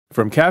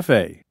From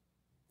Cafe,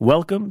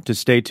 welcome to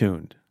Stay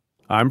Tuned.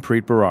 I'm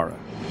Preet Bharara.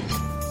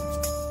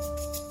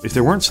 If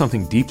there weren't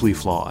something deeply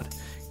flawed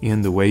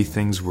in the way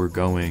things were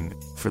going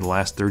for the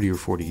last 30 or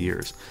 40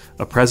 years,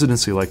 a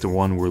presidency like the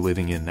one we're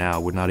living in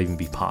now would not even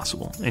be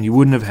possible. And you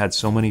wouldn't have had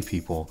so many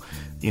people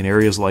in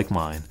areas like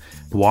mine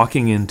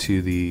walking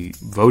into the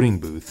voting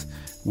booth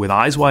with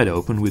eyes wide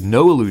open, with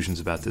no illusions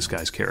about this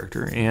guy's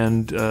character,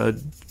 and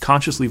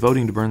consciously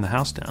voting to burn the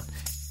house down.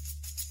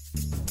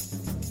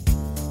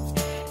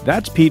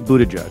 That's Pete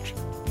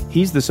Buttigieg.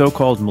 He's the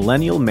so-called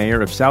millennial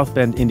mayor of South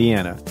Bend,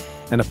 Indiana,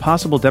 and a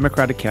possible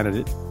Democratic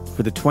candidate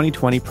for the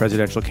 2020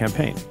 presidential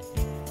campaign.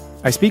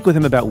 I speak with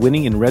him about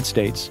winning in red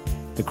states,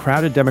 the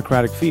crowded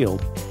Democratic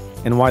field,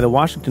 and why the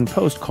Washington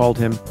Post called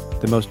him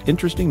the most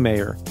interesting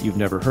mayor you've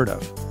never heard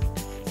of.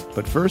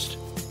 But first,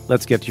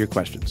 let's get to your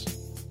questions.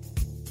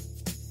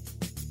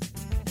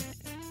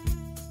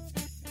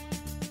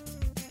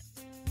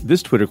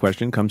 This Twitter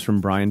question comes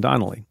from Brian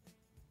Donnelly,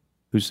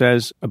 who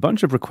says, a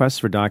bunch of requests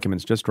for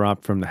documents just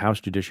dropped from the House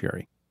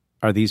Judiciary.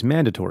 Are these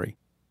mandatory?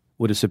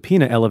 Would a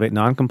subpoena elevate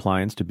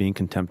noncompliance to being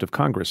contempt of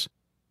Congress?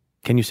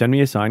 Can you send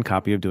me a signed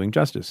copy of Doing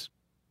Justice?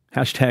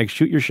 Hashtag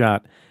shoot your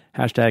shot.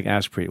 Hashtag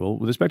ask Preet. Well,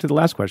 with respect to the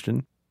last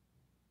question,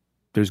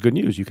 there's good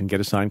news. You can get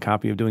a signed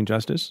copy of Doing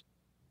Justice,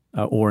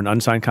 or an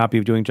unsigned copy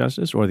of Doing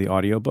Justice, or the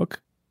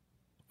audiobook,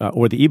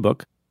 or the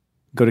ebook.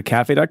 Go to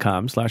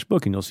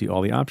cafe.com/book and you'll see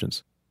all the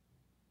options.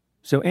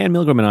 So Ann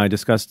Milgram and I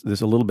discussed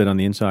this a little bit on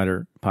the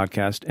Insider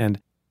podcast,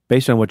 and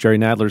based on what Jerry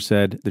Nadler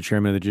said, the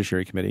chairman of the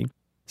Judiciary Committee,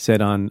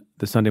 said on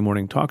the Sunday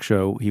morning talk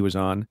show he was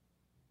on,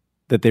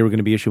 that they were going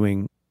to be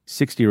issuing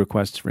 60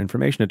 requests for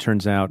information. It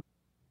turns out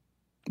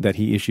that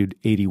he issued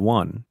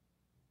 81.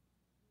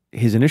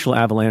 His initial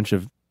avalanche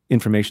of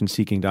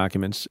information-seeking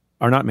documents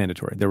are not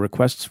mandatory. They're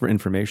requests for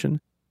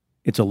information.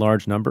 It's a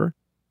large number.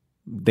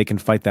 They can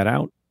fight that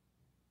out.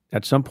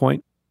 At some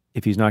point,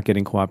 if he's not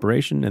getting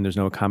cooperation and there's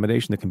no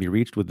accommodation that can be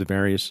reached with the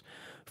various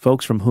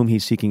folks from whom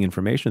he's seeking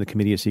information, the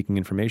committee is seeking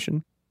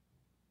information,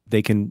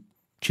 they can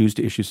choose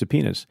to issue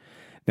subpoenas.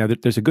 Now,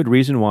 there's a good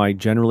reason why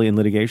generally in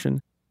litigation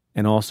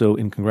and also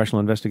in congressional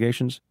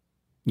investigations,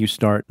 you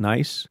start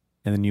nice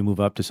and then you move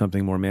up to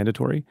something more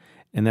mandatory.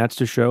 And that's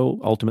to show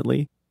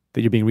ultimately that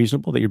you're being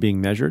reasonable, that you're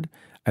being measured.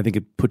 I think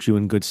it puts you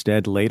in good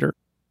stead later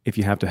if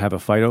you have to have a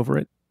fight over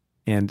it.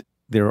 And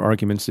there are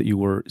arguments that you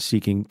were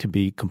seeking to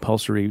be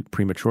compulsory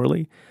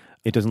prematurely.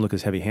 It doesn't look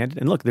as heavy-handed.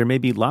 And look, there may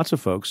be lots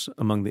of folks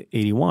among the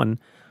 81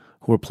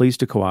 who are pleased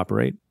to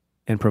cooperate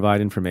and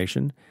provide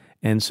information,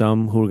 and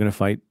some who are going to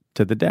fight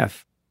to the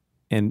death.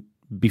 And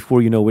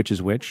before you know which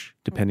is which,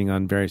 depending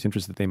on various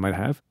interests that they might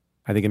have,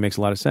 I think it makes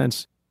a lot of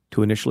sense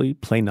to initially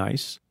play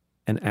nice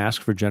and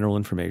ask for general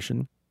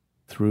information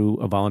through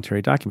a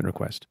voluntary document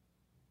request.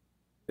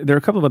 There are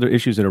a couple of other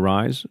issues that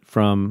arise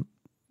from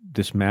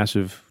this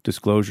massive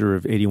disclosure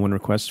of 81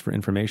 requests for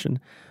information.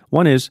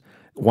 One is,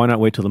 why not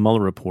wait till the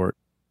Mueller report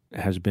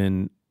has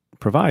been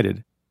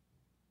provided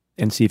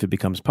and see if it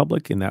becomes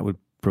public, and that would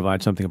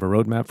provide something of a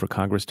roadmap for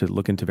Congress to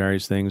look into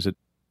various things that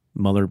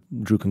Mueller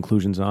drew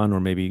conclusions on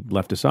or maybe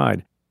left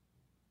aside.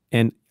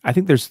 And I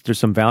think there's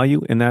some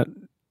value in that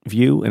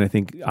view, and I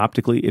think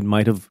optically it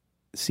might have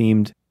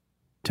seemed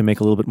to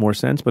make a little bit more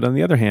sense. But on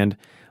the other hand,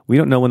 we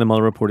don't know when the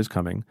Mueller report is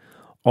coming.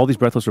 All these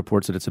breathless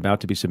reports that it's about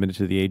to be submitted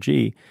to the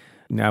AG,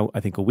 now I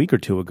think a week or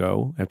two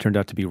ago, have turned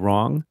out to be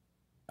wrong.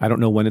 I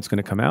don't know when it's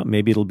going to come out.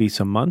 Maybe it'll be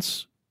some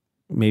months.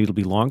 Maybe it'll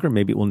be longer.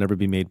 Maybe it will never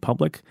be made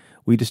public.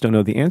 We just don't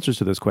know the answers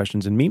to those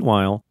questions. And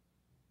meanwhile,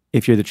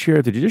 if you're the chair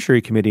of the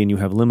Judiciary Committee and you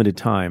have limited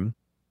time,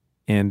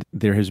 and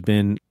there has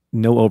been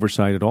no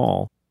oversight at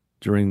all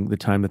during the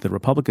time that the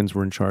Republicans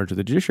were in charge of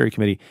the Judiciary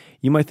Committee,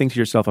 you might think to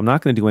yourself, I'm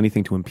not going to do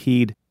anything to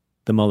impede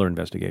the Mueller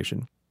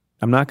investigation.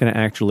 I'm not going to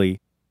actually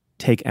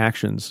take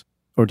actions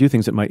or do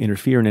things that might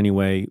interfere in any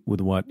way with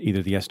what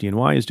either the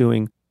SDNY is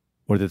doing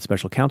or that the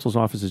special counsel's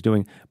office is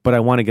doing, but I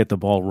want to get the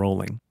ball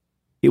rolling.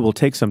 It will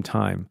take some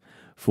time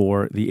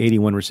for the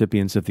 81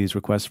 recipients of these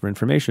requests for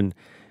information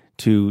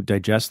to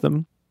digest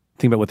them,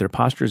 think about what their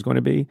posture is going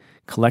to be,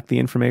 collect the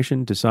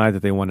information, decide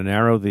that they want to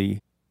narrow the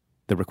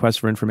requests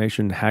for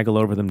information, haggle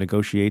over them,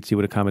 negotiate, see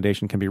what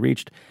accommodation can be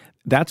reached.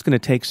 That's going to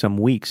take some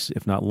weeks,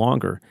 if not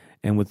longer.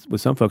 And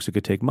with some folks, it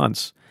could take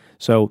months.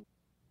 So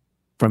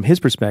from his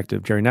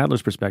perspective, Jerry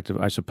Nadler's perspective,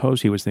 I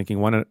suppose he was thinking,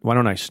 why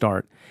don't I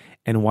start?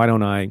 And why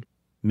don't I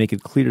make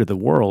it clear to the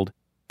world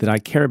that I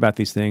care about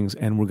these things,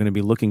 and we're going to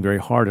be looking very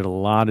hard at a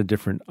lot of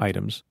different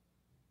items.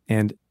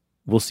 And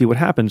we'll see what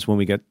happens when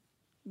we get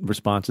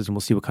responses, and we'll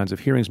see what kinds of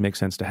hearings make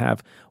sense to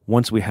have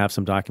once we have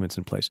some documents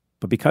in place.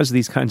 But because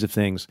these kinds of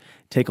things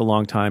take a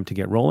long time to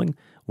get rolling,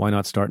 why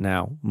not start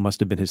now? Must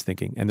have been his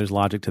thinking, and there's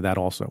logic to that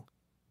also.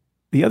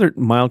 The other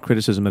mild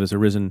criticism that has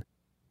arisen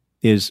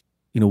is,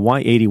 why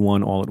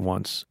 81 all at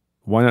once?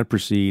 Why not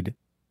proceed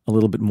a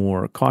little bit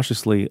more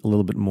cautiously, a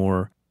little bit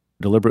more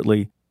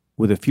deliberately,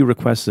 with a few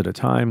requests at a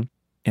time,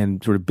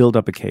 and sort of build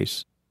up a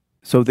case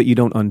so that you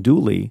don't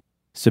unduly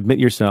submit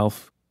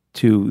yourself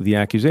to the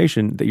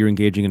accusation that you're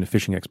engaging in a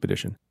fishing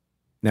expedition.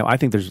 Now, I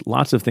think there's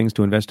lots of things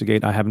to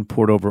investigate. I haven't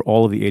pored over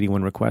all of the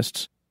 81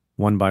 requests.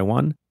 one by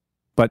one.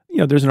 But,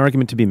 there's an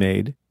argument to be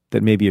made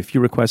that maybe a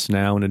few requests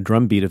now and a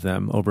drumbeat of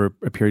them over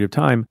a period of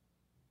time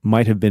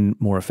might have been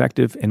more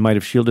effective and might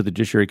have shielded the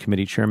Judiciary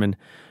Committee chairman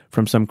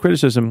from some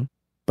criticism.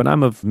 But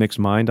I'm of mixed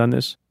mind on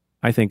this.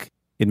 I think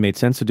it made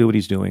sense to do what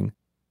he's doing.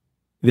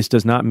 This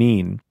does not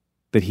mean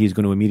that he's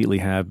going to immediately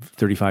have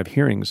 35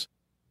 hearings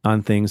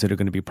on things that are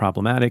going to be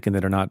problematic and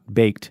that are not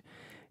baked.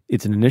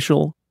 It's an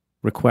initial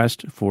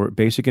request for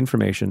basic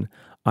information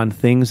on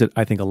things that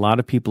I think a lot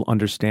of people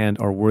understand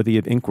are worthy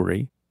of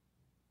inquiry,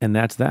 and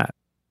that's that.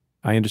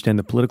 I understand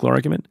the political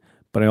argument,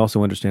 but I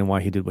also understand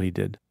why he did what he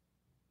did.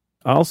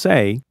 I'll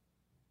say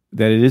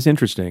that it is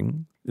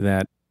interesting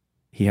that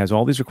he has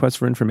all these requests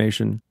for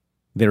information.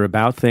 They're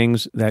about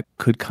things that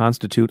could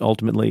constitute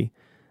ultimately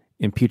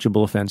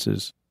impeachable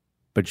offenses.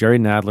 But Jerry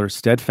Nadler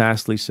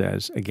steadfastly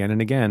says again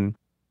and again,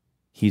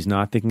 he's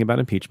not thinking about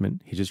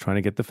impeachment. He's just trying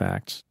to get the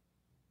facts.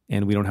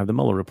 And we don't have the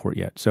Mueller report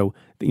yet. So,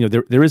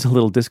 there is a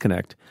little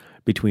disconnect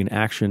between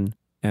action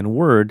and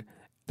word.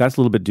 That's a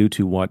little bit due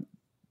to what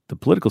the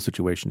political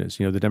situation is.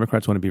 The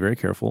Democrats want to be very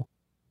careful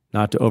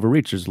not to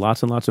overreach. There's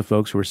lots and lots of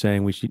folks who are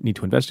saying we need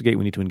to investigate,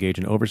 we need to engage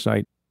in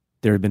oversight.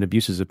 There have been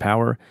abuses of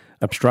power.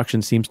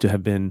 Obstruction seems to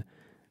have been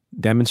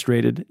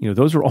demonstrated.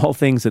 Those are all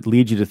things that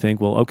lead you to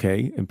think, well,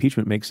 okay,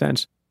 impeachment makes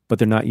sense, but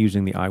they're not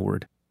using the I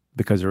word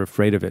because they're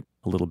afraid of it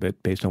a little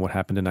bit based on what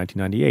happened in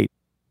 1998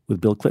 with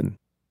Bill Clinton.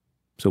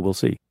 So we'll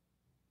see.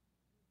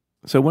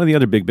 So one of the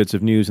other big bits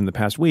of news in the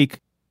past week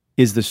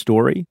is the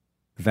story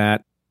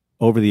that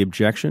over the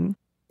objection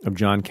of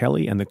John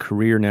Kelly and the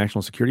career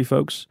national security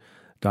folks,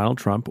 Donald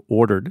Trump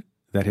ordered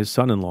that his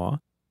son-in-law,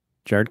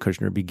 Jared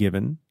Kushner, be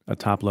given a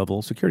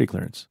top-level security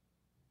clearance.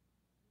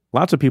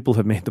 Lots of people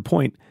have made the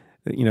point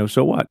that,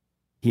 so what?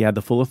 He had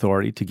the full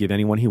authority to give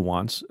anyone he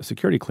wants a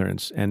security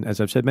clearance. And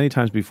as I've said many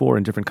times before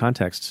in different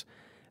contexts,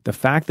 the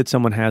fact that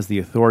someone has the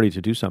authority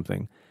to do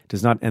something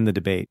does not end the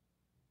debate.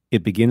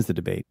 It begins the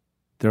debate.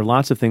 There are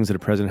lots of things that a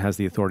president has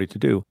the authority to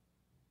do.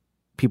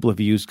 People have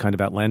used kind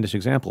of outlandish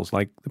examples,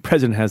 like the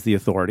president has the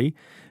authority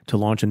to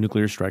launch a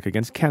nuclear strike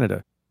against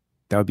Canada.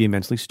 That would be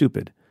immensely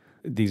stupid.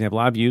 The example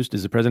I've used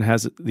is the president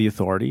has the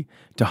authority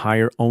to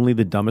hire only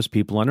the dumbest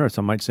people on earth.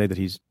 Some might say that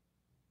he's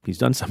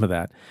done some of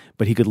that,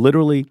 but he could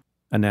literally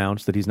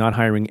announce that he's not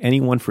hiring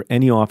anyone for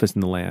any office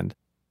in the land,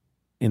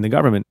 in the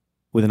government,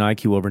 with an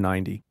IQ over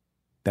 90.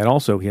 That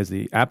also he has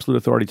the absolute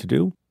authority to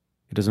do.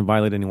 It doesn't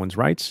violate anyone's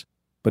rights,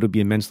 but it would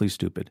be immensely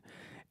stupid.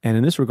 And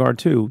in this regard,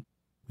 too,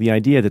 the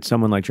idea that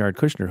someone like Jared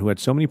Kushner, who had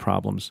so many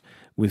problems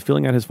with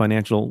filling out his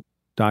financial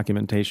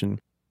documentation,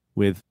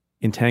 with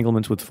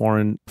entanglements with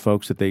foreign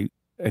folks that they,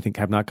 I think,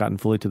 have not gotten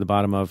fully to the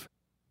bottom of,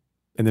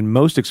 and then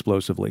most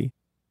explosively,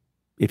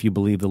 if you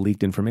believe the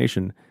leaked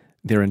information,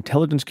 their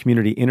intelligence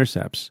community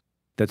intercepts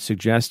that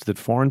suggest that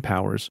foreign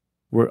powers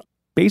were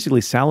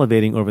basically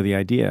salivating over the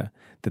idea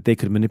that they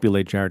could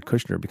manipulate Jared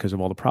Kushner because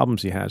of all the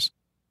problems he has.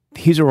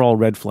 These are all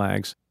red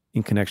flags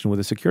in connection with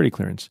a security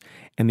clearance.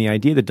 And the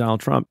idea that Donald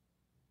Trump,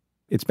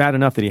 it's bad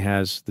enough that he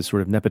has this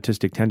sort of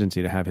nepotistic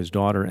tendency to have his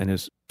daughter and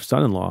his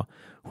son-in-law,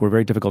 who are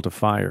very difficult to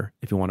fire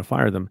if you want to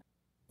fire them,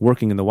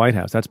 working in the White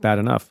House. That's bad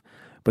enough.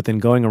 But then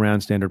going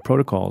around standard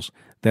protocols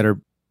that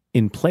are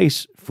in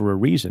place for a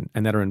reason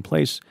and that are in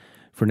place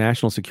for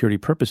national security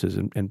purposes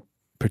and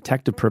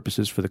protective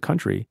purposes for the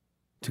country,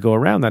 to go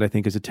around that, I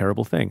think, is a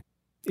terrible thing.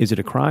 Is it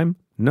a crime?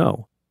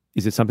 No.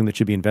 Is it something that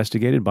should be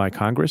investigated by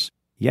Congress?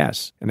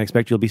 Yes. And I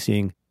expect you'll be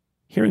seeing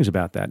hearings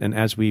about that. And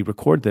as we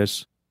record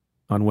this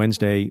on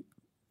Wednesday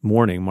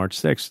morning, March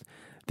 6th,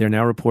 there are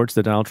now reports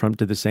that Donald Trump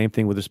did the same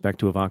thing with respect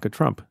to Ivanka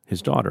Trump,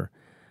 his daughter,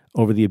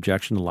 over the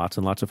objection of lots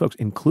and lots of folks,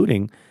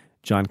 including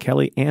John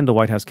Kelly and the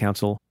White House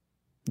counsel,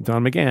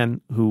 Don McGahn,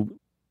 who,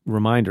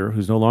 reminder,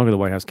 who's no longer the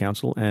White House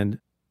counsel and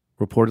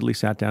reportedly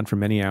sat down for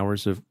many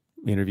hours of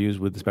interviews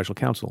with the special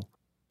counsel.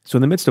 So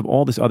in the midst of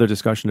all this other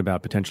discussion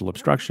about potential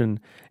obstruction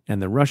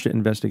and the Russia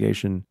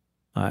investigation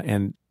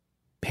and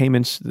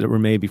payments that were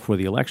made before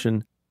the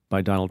election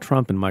by Donald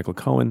Trump and Michael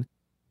Cohen,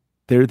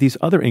 there are these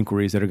other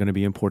inquiries that are going to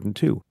be important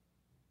too.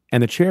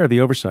 And the chair of the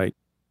Oversight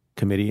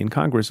Committee in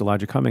Congress,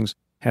 Elijah Cummings,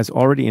 has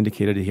already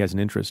indicated he has an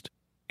interest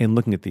in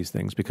looking at these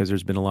things because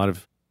there's been a lot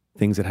of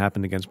things that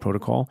happened against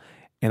protocol,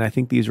 and I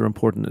think these are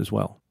important as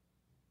well.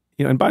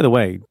 And by the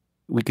way,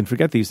 we can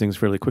forget these things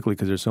fairly quickly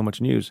because there's so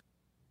much news.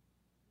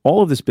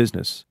 All of this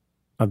business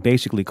of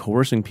basically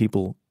coercing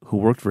people who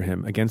worked for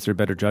him against their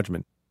better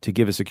judgment to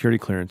give a security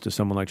clearance to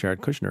someone like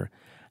Jared Kushner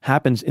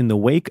happens in the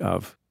wake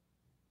of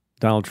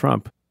Donald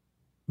Trump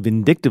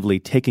vindictively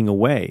taking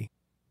away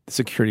the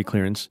security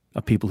clearance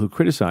of people who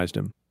criticized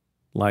him,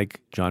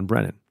 like John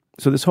Brennan.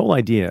 So this whole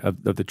idea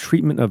of the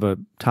treatment of a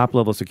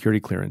top-level security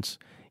clearance,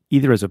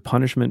 either as a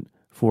punishment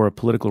for a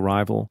political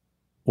rival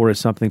or as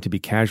something to be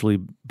casually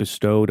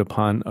bestowed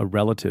upon a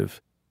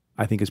relative,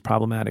 I think is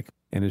problematic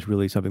and is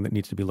really something that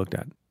needs to be looked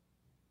at.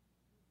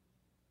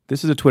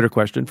 This is a Twitter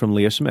question from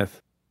Leah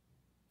Smith.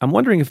 I'm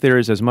wondering if there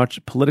is as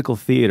much political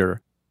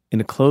theater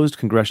in a closed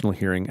congressional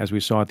hearing as we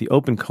saw at the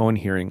open Cohen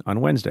hearing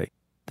on Wednesday.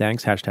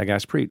 Thanks,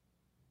 #AskPreet.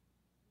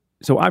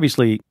 So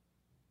obviously,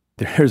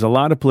 there's a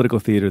lot of political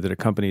theater that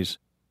accompanies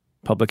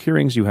public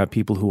hearings, you have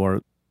people who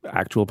are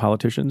actual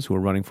politicians who are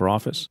running for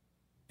office.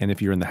 And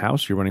if you're in the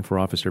House, you're running for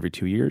office every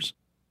 2 years.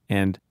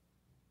 And,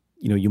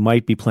 you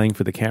might be playing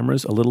for the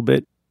cameras a little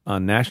bit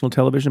on national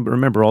television, but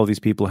remember, all of these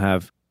people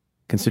have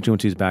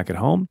constituencies back at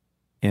home.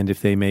 And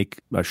if they make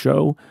a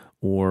show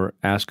or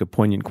ask a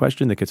poignant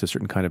question that gets a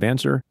certain kind of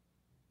answer,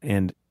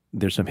 and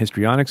there's some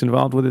histrionics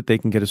involved with it, they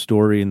can get a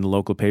story in the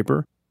local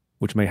paper,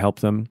 which may help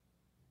them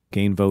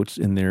gain votes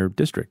in their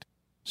district.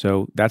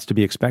 So that's to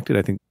be expected.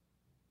 I think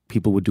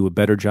people would do a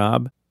better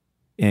job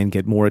and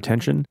get more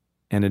attention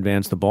and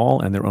advance the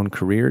ball and their own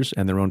careers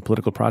and their own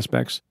political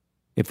prospects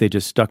if they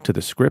just stuck to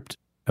the script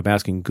of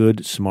asking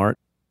good, smart,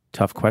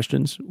 tough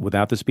questions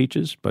without the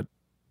speeches. But,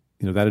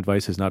 that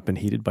advice has not been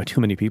heeded by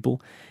too many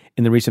people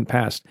in the recent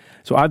past.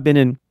 So I've been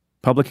in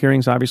public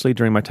hearings, obviously,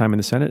 during my time in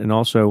the Senate, and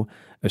also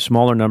a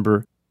smaller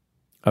number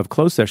of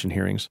closed session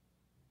hearings.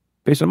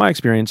 Based on my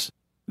experience,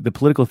 the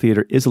political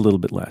theater is a little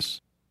bit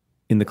less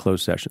in the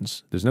closed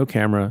sessions. There's no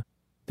camera.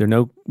 There are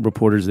no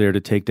reporters there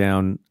to take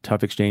down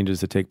tough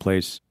exchanges that take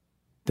place.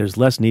 There's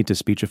less need to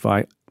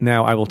speechify.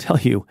 Now, I will tell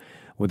you,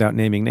 without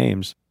naming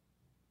names,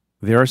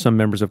 there are some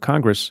members of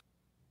Congress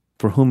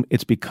for whom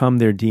it's become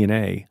their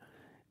DNA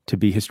to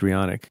be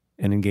histrionic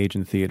and engage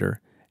in theater.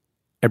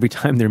 Every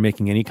time they're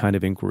making any kind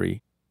of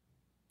inquiry,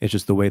 it's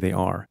just the way they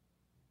are.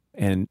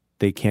 And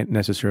they can't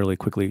necessarily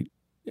quickly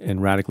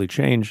and radically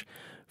change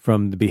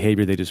from the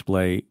behavior they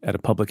display at a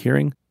public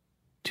hearing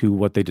to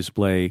what they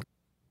display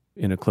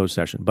in a closed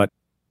session. But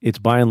it's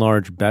by and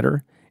large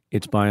better.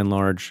 It's by and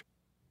large,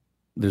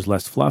 there's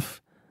less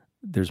fluff.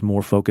 There's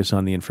more focus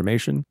on the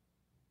information.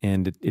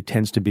 And it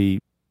tends to be,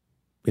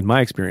 in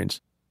my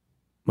experience,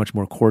 much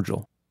more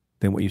cordial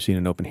than what you see in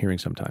an open hearing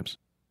sometimes.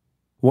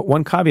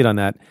 One caveat on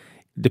that,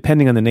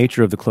 depending on the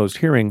nature of the closed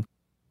hearing,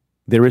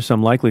 there is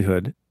some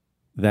likelihood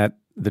that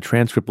the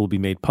transcript will be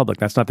made public.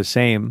 That's not the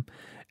same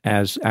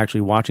as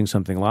actually watching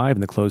something live,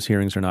 and the closed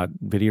hearings are not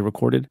video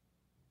recorded.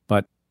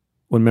 But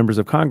when members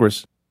of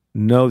Congress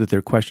know that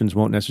their questions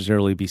won't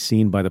necessarily be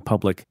seen by the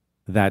public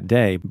that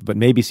day, but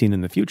may be seen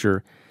in the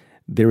future,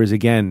 there is,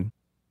 again,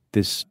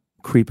 this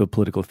creep of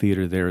political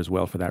theater there as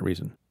well for that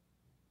reason.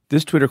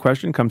 This Twitter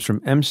question comes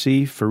from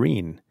MC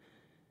Farine.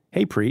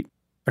 Hey, Preet,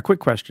 a quick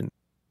question.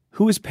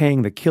 Who is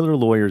paying the killer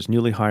lawyers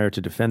newly hired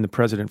to defend the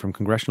president from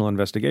congressional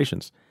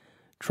investigations?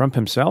 Trump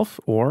himself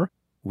or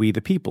we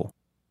the people?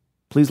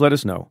 Please let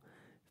us know.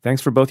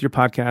 Thanks for both your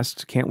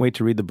podcasts. Can't wait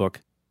to read the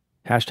book.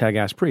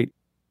 #AskPreet.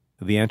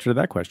 The answer to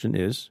that question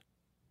is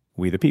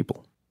we the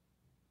people.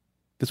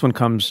 This one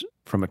comes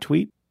from a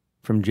tweet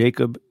from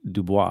Jacob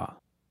Dubois.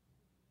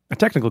 A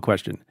technical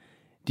question.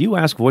 Do you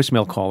ask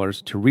voicemail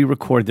callers to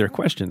re-record their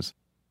questions?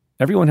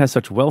 Everyone has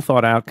such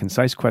well-thought-out,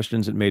 concise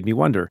questions it made me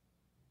wonder.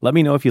 Let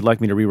me know if you'd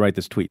like me to rewrite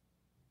this tweet.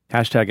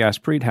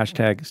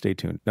 #AskPreet, #stay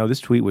tuned. No, this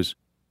tweet was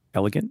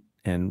elegant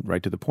and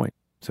right to the point.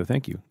 So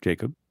thank you,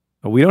 Jacob.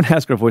 We don't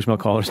ask our voicemail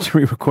callers to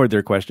re-record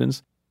their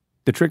questions.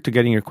 The trick to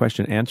getting your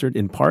question answered,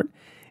 in part,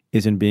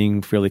 is in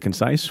being fairly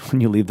concise when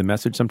you leave the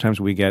message.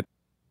 Sometimes we get,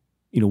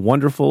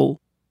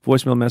 wonderful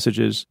voicemail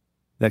messages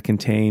that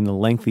contain a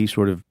lengthy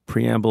sort of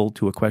preamble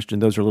to a question.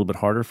 Those are a little bit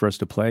harder for us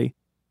to play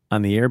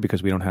on the air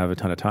because we don't have a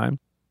ton of time.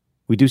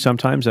 We do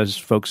sometimes, as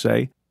folks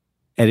say,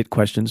 edit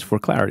questions for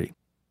clarity,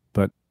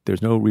 but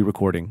there's no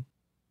re-recording.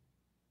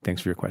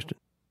 Thanks for your question.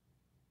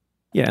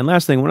 Yeah, and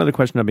last thing, one other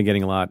question I've been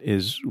getting a lot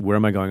is, where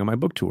am I going on my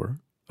book tour,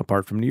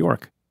 apart from New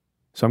York?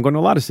 So I'm going to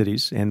a lot of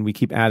cities, and we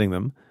keep adding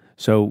them.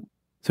 So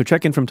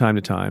check in from time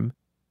to time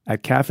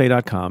at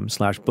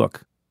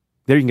cafe.com/book.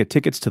 There you can get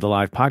tickets to the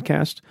live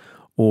podcast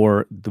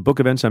or the book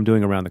events I'm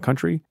doing around the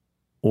country,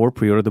 or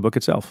pre-order the book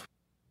itself.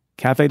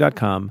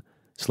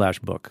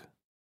 cafe.com/book.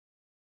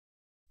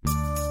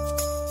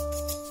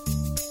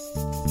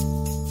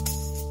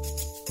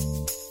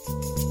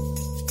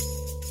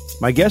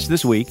 My guest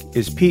this week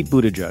is Pete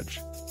Buttigieg.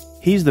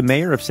 He's the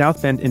mayor of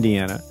South Bend,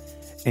 Indiana,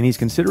 and he's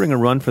considering a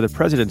run for the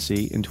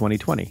presidency in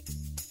 2020.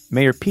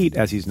 Mayor Pete,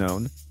 as he's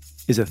known,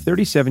 is a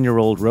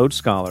 37-year-old Rhodes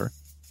Scholar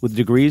with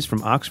degrees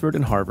from Oxford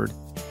and Harvard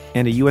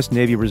and a U.S.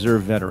 Navy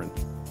Reserve veteran.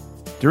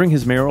 During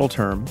his mayoral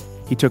term,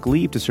 he took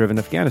leave to serve in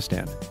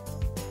Afghanistan.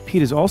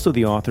 Pete is also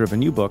the author of a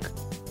new book,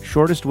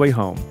 Shortest Way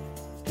Home,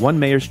 One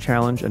Mayor's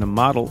Challenge and a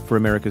Model for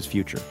America's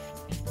Future.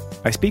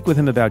 I speak with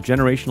him about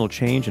generational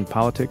change in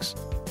politics,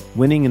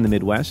 winning in the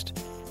Midwest,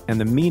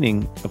 and the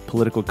meaning of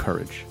political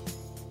courage.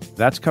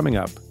 That's coming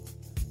up.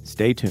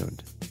 Stay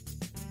tuned.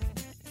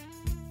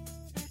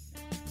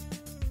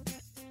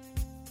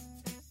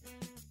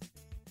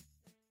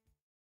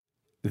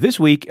 This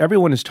week,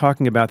 everyone is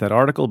talking about that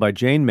article by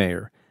Jane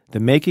Mayer, The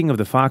Making of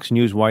the Fox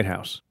News White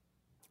House.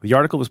 The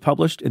article was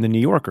published in The New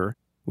Yorker,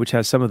 which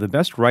has some of the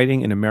best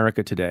writing in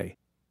America today.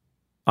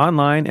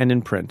 Online and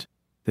in print,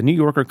 The New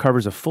Yorker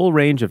covers a full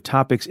range of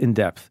topics in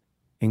depth,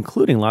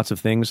 including lots of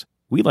things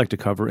we like to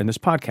cover in this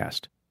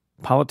podcast: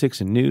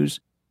 politics and news,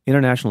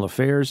 international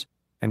affairs,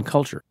 and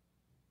culture.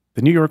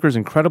 The New Yorker's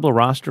incredible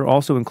roster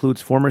also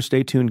includes former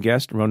Stay Tuned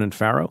guest Ronan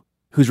Farrow,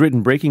 who's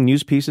written breaking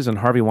news pieces on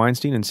Harvey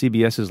Weinstein and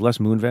CBS's Les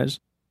Moonves,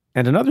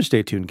 and another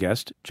Stay Tuned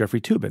guest, Jeffrey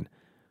Toobin,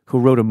 who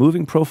wrote a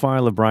moving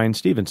profile of Brian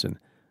Stevenson,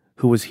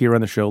 who was here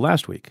on the show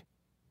last week.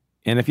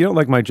 And if you don't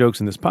like my jokes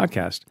in this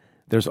podcast,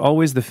 there's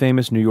always the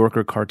famous New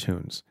Yorker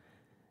cartoons.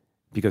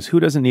 Because who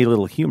doesn't need a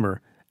little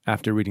humor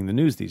after reading the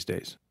news these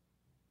days?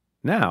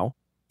 Now,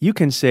 you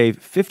can save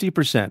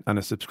 50% on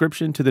a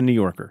subscription to The New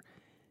Yorker.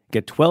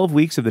 Get 12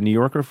 weeks of The New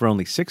Yorker for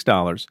only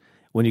 $6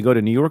 when you go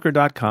to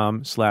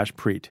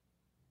newyorker.com/Preet.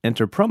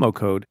 Enter promo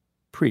code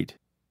PREET.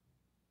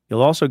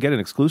 You'll also get an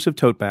exclusive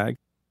tote bag,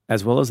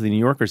 as well as The New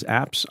Yorker's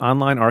apps,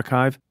 online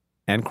archive,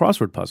 and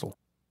crossword puzzle.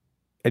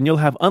 And you'll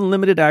have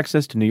unlimited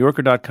access to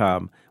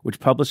newyorker.com, which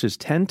publishes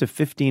 10 to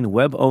 15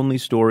 web-only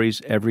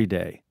stories every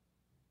day.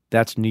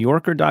 That's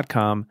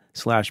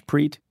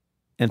newyorker.com/Preet.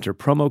 Enter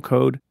promo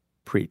code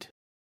PREET.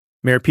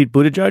 Mayor Pete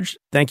Buttigieg,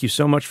 thank you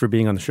so much for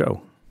being on the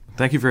show.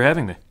 Thank you for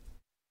having me.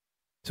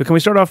 So can we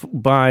start off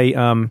by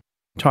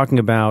talking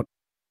about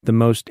the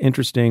most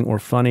interesting or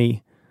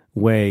funny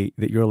way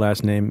that your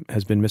last name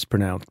has been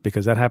mispronounced?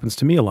 Because that happens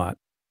to me a lot.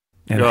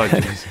 And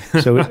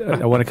so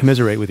I want to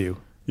commiserate with you.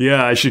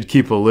 Yeah, I should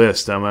keep a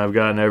list. I've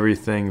gotten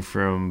everything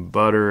from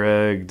butter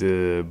egg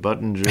to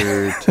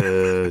Buttigieg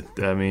to,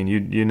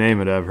 you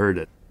name it, I've heard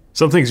it.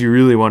 Some things you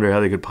really wonder how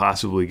they could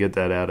possibly get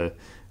that out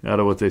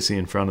of what they see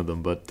in front of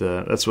them. But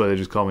that's why they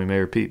just call me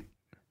Mayor Pete.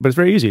 But it's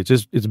very easy. It's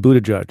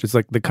Buttigieg. It's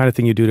like the kind of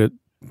thing you do to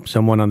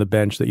someone on the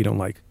bench that you don't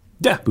like.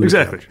 Yeah, Buttigieg.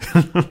 Exactly.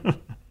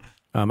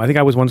 I think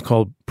I was once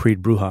called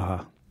Preet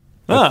Bruhaha.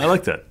 I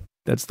like that.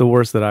 That's the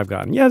worst that I've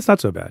gotten. Yeah, it's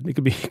not so bad. It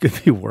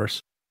could be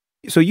worse.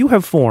 So you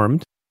have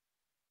formed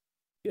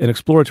an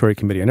exploratory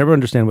committee. I never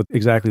understand what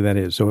exactly that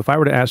is. So if I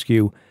were to ask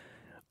you,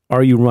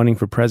 are you running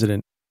for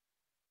president?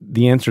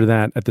 The answer to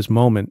that at this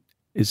moment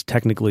is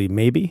technically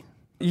maybe.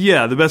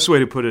 Yeah, the best way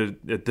to put it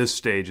at this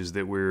stage is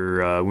that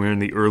we're in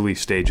the early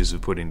stages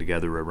of putting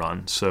together a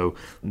run. So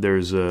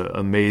there's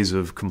a maze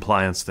of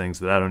compliance things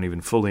that I don't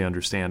even fully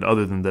understand,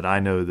 other than that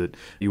I know that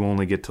you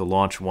only get to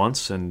launch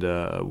once, and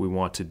we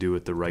want to do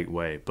it the right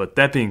way. But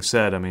that being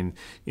said,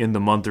 in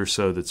the month or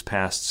so that's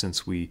passed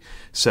since we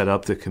set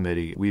up the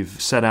committee, we've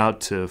set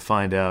out to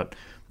find out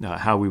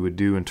how we would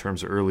do in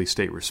terms of early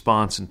state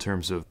response, in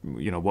terms of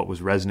what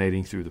was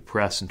resonating through the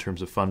press, in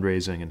terms of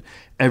fundraising, and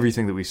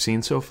everything that we've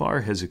seen so far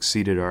has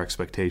exceeded our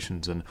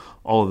expectations, and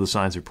all of the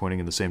signs are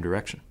pointing in the same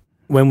direction.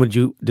 When would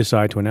you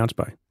decide to announce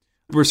by?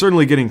 We're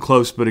certainly getting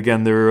close, but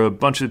again, there are a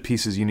bunch of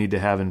pieces you need to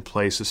have in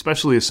place,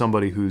 especially as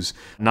somebody who's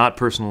not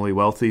personally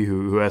wealthy,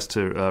 who has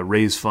to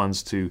raise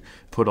funds to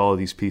put all of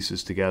these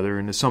pieces together,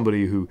 and as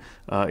somebody who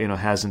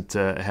hasn't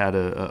had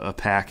a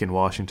PAC in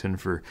Washington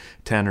for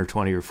 10 or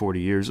 20 or 40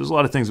 years. There's a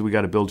lot of things that we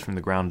got to build from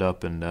the ground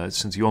up, and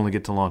since you only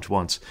get to launch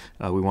once,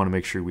 we want to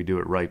make sure we do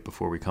it right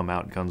before we come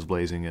out guns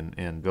blazing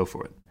and go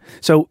for it.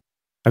 So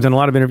I've done a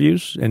lot of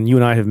interviews, and you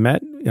and I have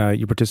met.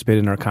 You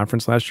participated in our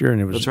conference last year, and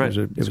it was, That's right.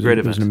 it was great.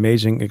 It was an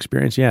amazing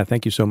experience. Yeah,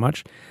 thank you so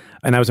much.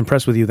 And I was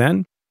impressed with you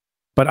then.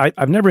 But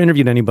I've never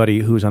interviewed anybody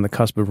who's on the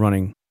cusp of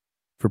running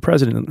for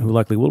president, who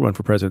likely will run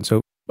for president.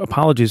 So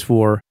apologies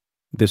for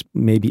this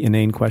maybe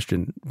inane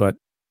question, but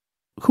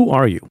who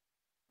are you?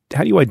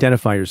 How do you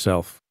identify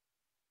yourself,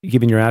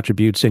 given your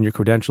attributes and your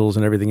credentials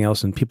and everything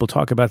else? And people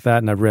talk about that,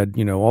 and I've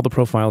read all the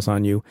profiles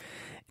on you.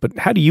 But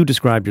how do you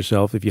describe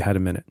yourself if you had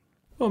a minute?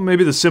 Well,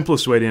 maybe the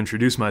simplest way to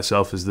introduce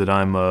myself is that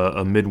I'm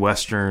a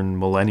Midwestern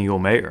millennial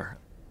mayor.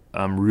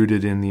 I'm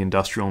rooted in the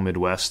industrial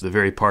Midwest, the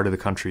very part of the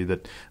country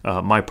that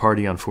my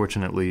party,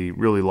 unfortunately,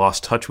 really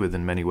lost touch with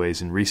in many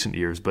ways in recent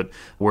years, but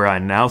where I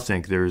now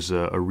think there's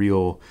a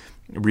real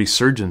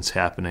resurgence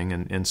happening,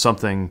 and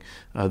something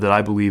that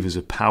I believe is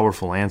a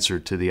powerful answer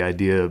to the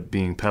idea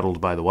being peddled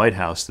by the White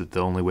House that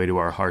the only way to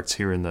our hearts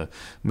here in the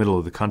middle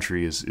of the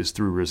country is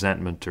through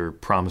resentment or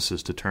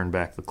promises to turn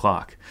back the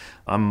clock.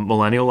 I'm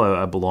millennial.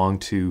 I belong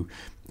to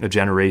a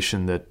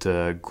generation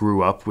that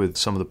grew up with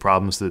some of the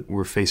problems that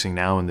we're facing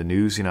now in the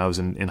news. I was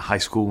in high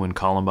school when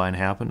Columbine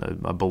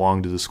happened. I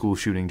belong to the school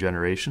shooting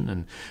generation.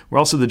 And we're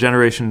also the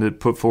generation that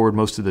put forward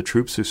most of the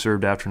troops who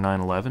served after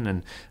 9/11,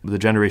 and the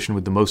generation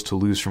with the most to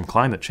lose from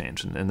climate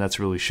change. And that's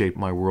really shaped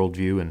my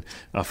worldview.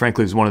 And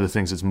frankly, it's one of the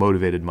things that's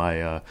motivated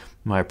my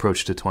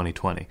approach to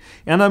 2020.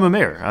 And I'm a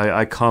mayor.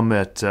 I come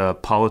at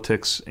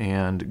politics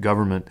and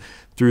government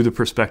through the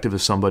perspective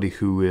of somebody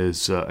who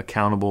is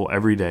accountable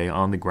every day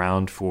on the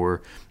ground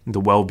for the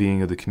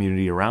well-being of the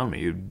community around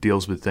me. It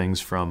deals with things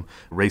from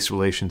race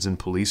relations and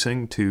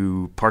policing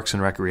to parks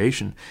and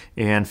recreation,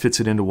 and fits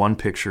it into one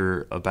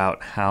picture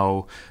about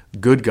how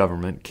good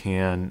government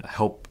can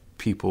help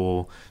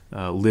people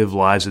live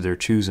lives of their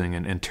choosing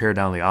and tear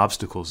down the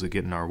obstacles that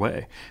get in our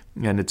way.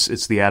 And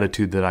it's the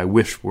attitude that I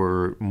wish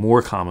were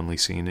more commonly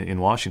seen in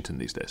Washington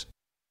these days.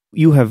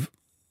 You have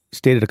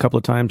stated a couple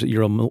of times that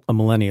you're a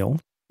millennial,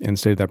 and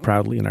stated that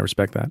proudly, and I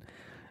respect that.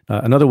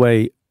 Another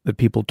way that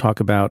people talk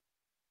about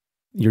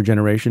your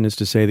generation is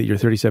to say that you're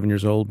 37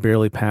 years old,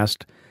 barely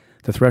past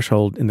the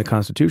threshold in the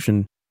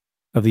Constitution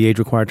of the age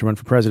required to run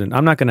for president.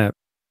 I'm not going to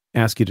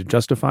ask you to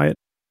justify it.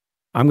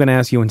 I'm going to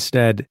ask you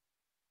instead,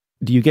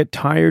 do you get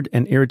tired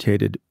and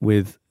irritated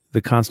with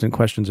the constant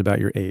questions about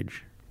your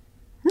age?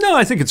 No,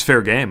 I think it's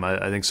fair game.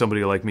 I think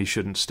somebody like me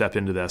shouldn't step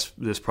into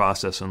this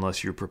process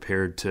unless you're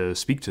prepared to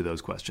speak to those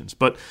questions.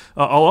 But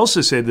I'll also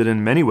say that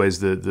in many ways,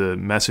 the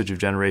message of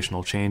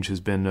generational change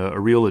has been a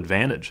real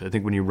advantage. I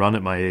think when you run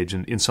at my age,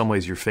 and in some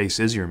ways your face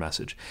is your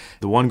message.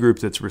 The one group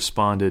that's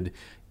responded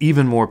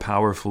even more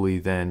powerfully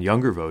than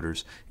younger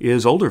voters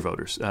is older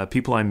voters.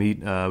 People I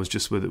meet, I was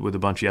just with a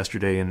bunch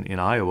yesterday in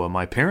Iowa,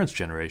 my parents'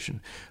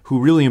 generation, who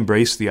really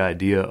embraced the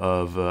idea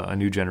of a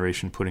new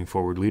generation putting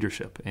forward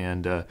leadership.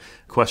 And the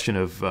question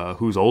of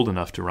who's old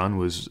enough to run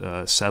was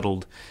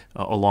settled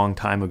a long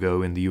time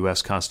ago in the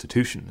U.S.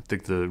 Constitution. I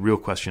think the real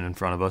question in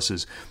front of us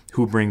is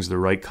who brings the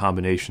right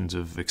combinations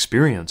of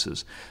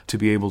experiences to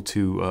be able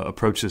to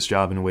approach this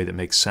job in a way that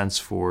makes sense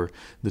for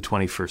the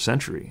 21st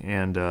century.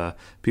 And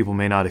people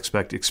may not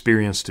expect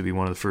experience to be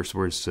one of the first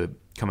words to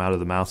come out of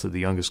the mouth of the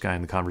youngest guy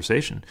in the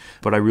conversation.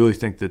 But I really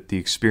think that the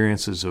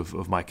experiences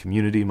of my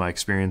community, my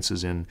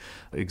experiences in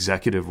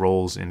executive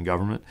roles in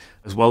government,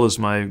 as well as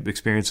my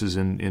experiences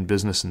in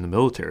business and the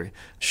military,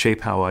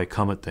 shape how I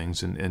come at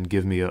things and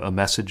give me a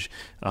message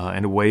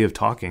and a way of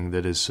talking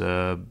that is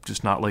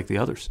just not like the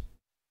others.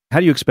 How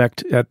do you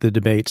expect at the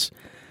debates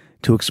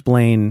to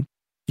explain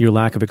your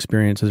lack of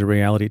experience as a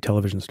reality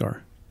television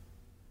star?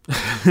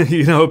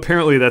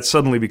 Apparently that's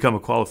suddenly become a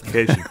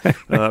qualification.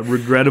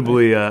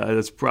 Regrettably,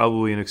 that's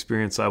probably an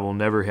experience I will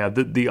never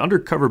have. The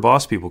undercover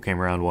boss people came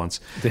around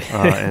once,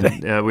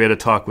 and we had a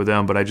talk with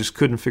them, but I just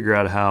couldn't figure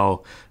out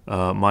how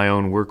my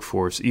own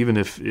workforce, even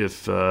if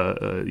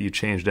you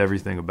changed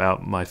everything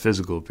about my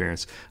physical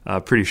appearance,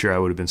 pretty sure I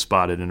would have been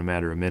spotted in a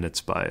matter of minutes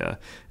by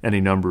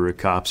any number of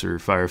cops or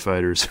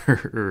firefighters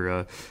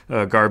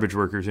or garbage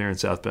workers here in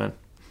South Bend.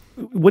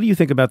 What do you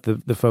think about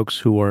the folks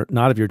who are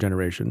not of your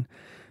generation,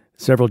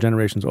 several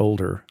generations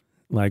older,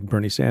 like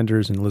Bernie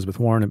Sanders and Elizabeth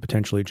Warren and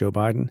potentially Joe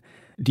Biden?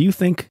 Do you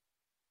think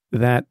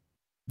that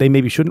they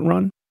maybe shouldn't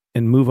run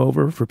and move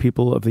over for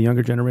people of the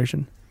younger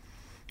generation?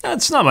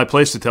 It's not my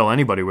place to tell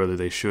anybody whether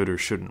they should or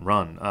shouldn't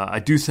run. I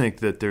do think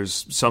that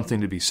there's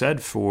something to be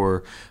said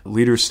for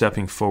leaders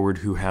stepping forward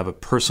who have a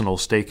personal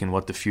stake in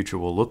what the future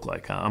will look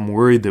like. I'm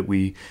worried that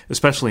we,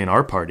 especially in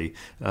our party,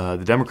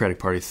 the Democratic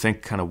Party,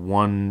 think kind of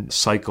one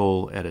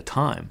cycle at a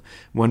time,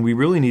 when we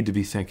really need to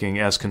be thinking,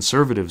 as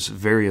conservatives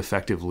very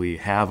effectively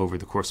have over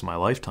the course of my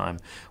lifetime,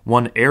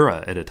 one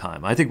era at a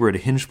time. I think we're at a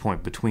hinge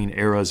point between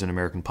eras in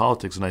American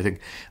politics, and I think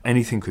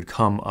anything could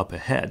come up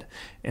ahead.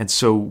 And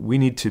so we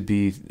need to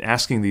be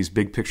asking these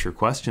big picture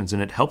questions,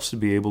 and it helps to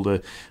be able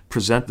to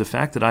present the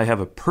fact that I have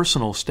a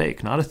personal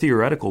stake, not a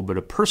theoretical, but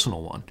a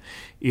personal one,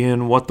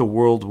 in what the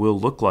world will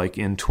look like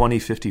in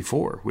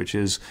 2054, which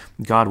is,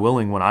 God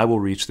willing, when I will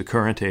reach the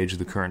current age of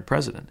the current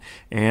president.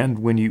 And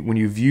when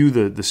you view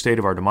the state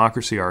of our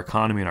democracy, our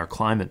economy, and our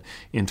climate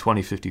in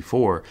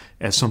 2054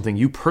 as something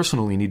you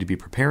personally need to be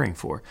preparing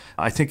for,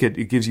 I think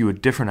it gives you a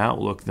different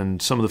outlook than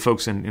some of the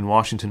folks in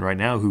Washington right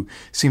now who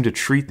seem to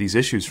treat these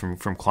issues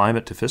from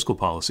climate to fiscal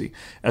policy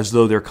as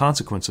though their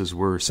consequences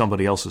were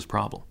somebody else's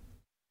problem.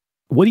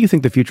 What do you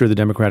think the future of the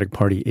Democratic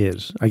Party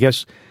is? I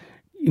guess,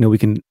 we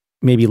can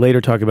maybe later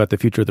talk about the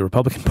future of the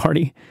Republican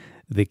Party,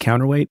 the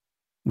counterweight,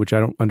 which I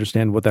don't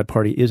understand what that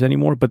party is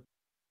anymore. But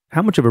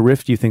how much of a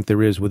rift do you think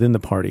there is within the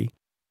party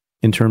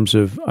in terms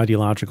of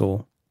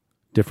ideological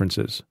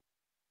differences?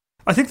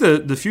 I think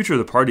the future of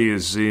the party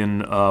is in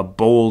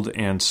bold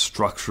and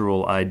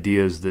structural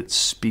ideas that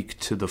speak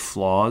to the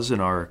flaws in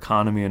our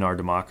economy and our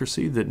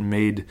democracy that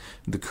made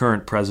the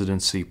current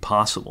presidency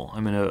possible.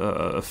 I mean,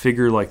 a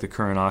figure like the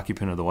current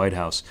occupant of the White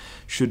House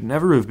should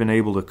never have been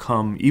able to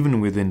come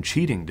even within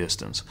cheating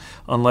distance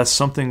unless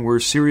something were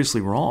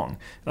seriously wrong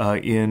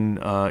in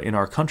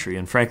our country.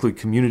 And frankly,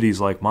 communities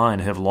like mine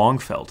have long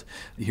felt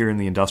here in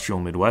the industrial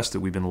Midwest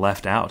that we've been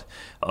left out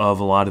of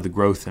a lot of the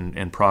growth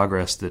and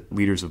progress that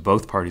leaders of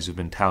both parties have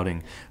been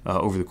touting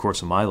over the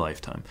course of my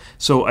lifetime.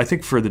 So I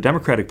think for the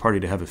Democratic Party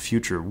to have a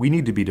future, we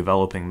need to be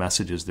developing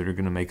messages that are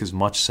going to make as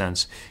much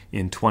sense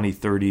in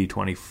 2030,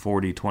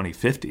 2040,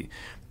 2050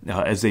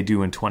 as they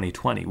do in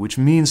 2020, which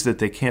means that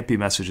they can't be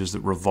messages that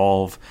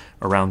revolve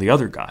around the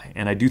other guy.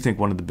 And I do think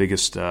one of the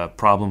biggest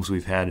problems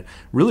we've had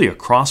really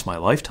across my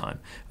lifetime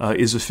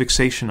is a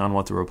fixation on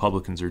what the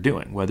Republicans are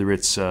doing, whether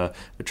it's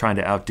trying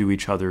to outdo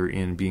each other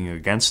in being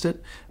against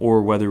it,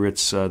 or whether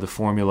it's the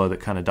formula that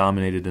kind of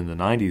dominated in the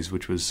 90s,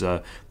 which was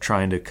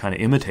trying to kind of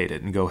imitate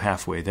it and go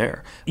halfway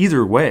there.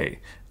 Either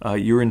way,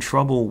 you're in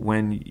trouble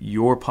when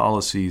your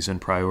policies and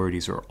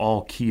priorities are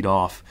all keyed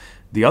off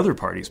the other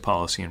party's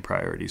policy and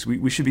priorities.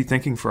 We should be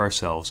thinking for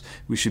ourselves.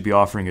 We should be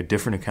offering a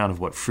different account of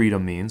what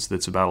freedom means.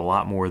 That's about a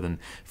lot more than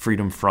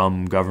freedom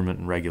from government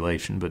and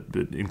regulation, but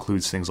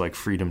includes things like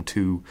freedom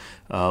to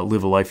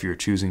live a life you're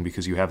choosing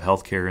because you have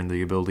health care and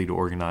the ability to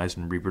organize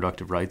and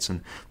reproductive rights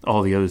and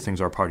all the other things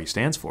our party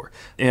stands for.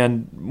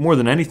 And more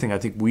than anything, I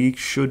think we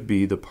should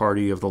be the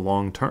party of the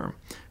long term,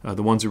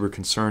 the ones who are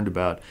concerned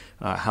about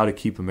how to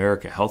keep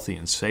America healthy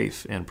and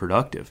safe and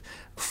productive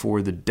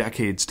for the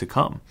decades to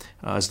come,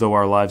 as though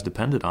our lives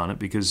depended on it,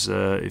 because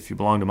if you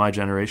belong to my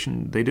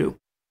generation, they do.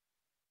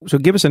 So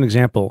give us an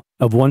example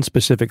of one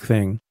specific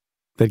thing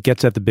that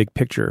gets at the big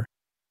picture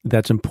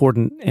that's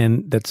important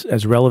and that's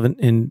as relevant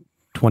in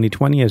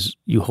 2020 as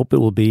you hope it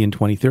will be in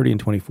 2030 and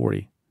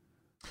 2040?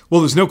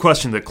 Well, there's no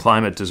question that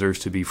climate deserves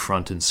to be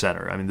front and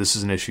center. I mean, this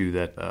is an issue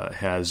that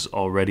has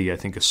already, I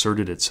think,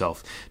 asserted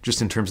itself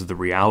just in terms of the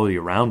reality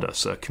around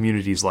us.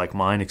 Communities like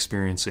mine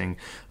experiencing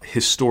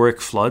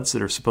historic floods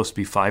that are supposed to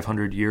be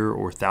 500-year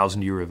or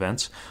 1,000-year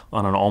events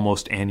on an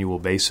almost annual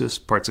basis.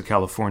 Parts of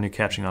California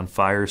catching on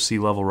fire, sea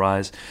level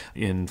rise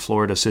in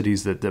Florida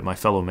cities that my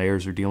fellow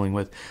mayors are dealing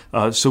with.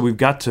 So we've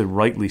got to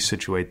rightly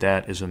situate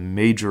that as a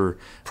major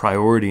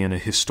priority and a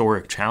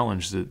historic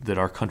challenge that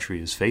our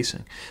country is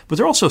facing. But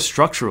there are also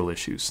structural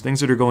issues,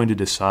 things that are going to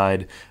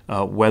decide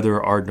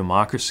whether our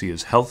democracy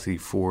is healthy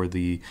for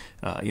the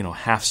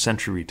half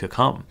century to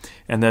come.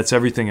 And that's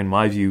everything, in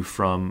my view,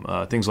 from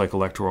things like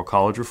electoral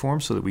college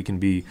reform so that we can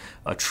be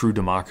a true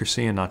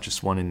democracy and not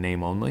just one in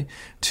name only,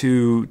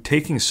 to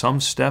taking some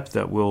step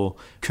that will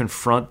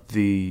confront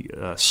the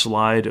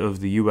slide of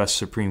the U.S.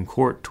 Supreme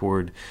Court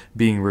toward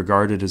being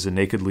regarded as a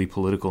nakedly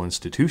political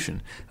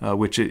institution,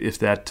 which, if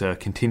that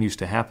continues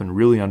to happen,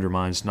 really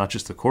undermines not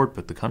just the court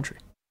but the country.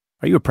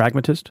 Are you a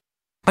pragmatist?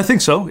 I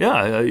think so.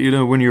 Yeah,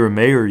 when you're a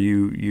mayor,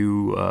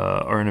 you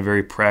are in a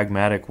very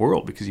pragmatic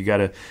world because you got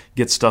to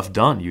get stuff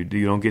done. You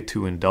don't get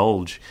to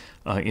indulge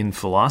in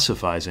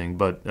philosophizing,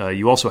 but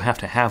you also have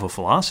to have a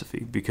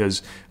philosophy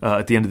because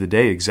at the end of the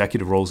day,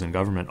 executive roles in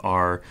government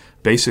are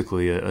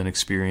basically an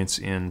experience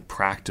in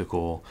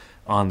practical,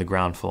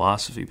 on-the-ground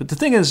philosophy. But the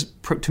thing is,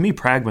 to me,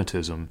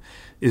 pragmatism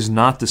is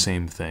not the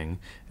same thing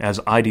as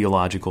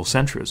ideological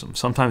centrism.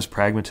 Sometimes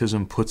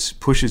pragmatism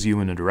pushes you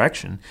in a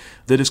direction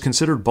that is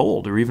considered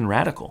bold or even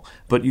radical,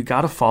 but you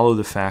got to follow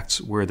the facts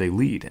where they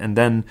lead, and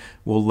then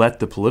we'll let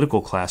the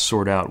political class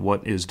sort out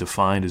what is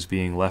defined as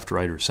being left,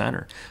 right, or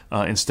center,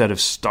 instead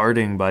of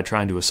starting by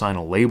trying to assign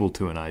a label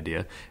to an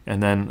idea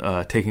and then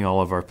taking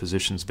all of our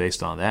positions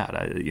based on that.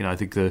 I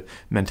think the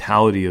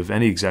mentality of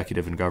any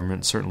executive in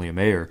government, certainly a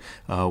mayor,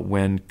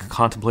 when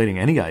contemplating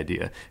any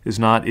idea is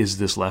not, is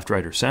this left,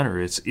 right, or center?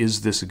 It's,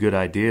 is this a good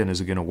idea and is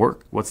it going to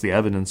work? What's the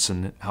evidence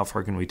and how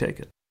far can we take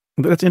it?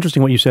 That's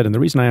interesting what you said. And the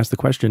reason I asked the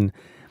question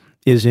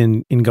is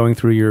in going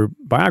through your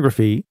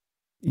biography,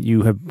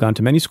 you have gone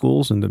to many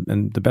schools and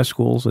the best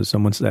schools, as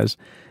someone says,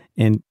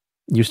 and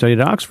you studied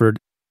at Oxford.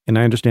 And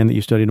I understand that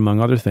you studied, among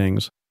other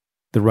things,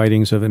 the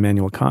writings of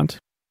Immanuel Kant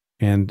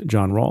and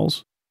John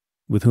Rawls,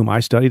 with whom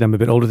I studied. I'm a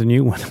bit older than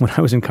you. When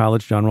I was in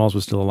college, John Rawls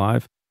was still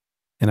alive.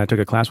 And I took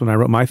a class when I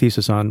wrote my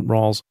thesis on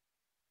Rawls.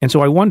 And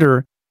so I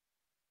wonder,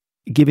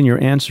 given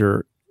your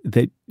answer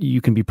that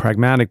you can be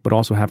pragmatic but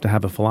also have to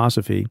have a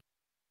philosophy,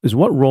 is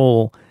what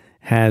role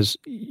has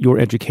your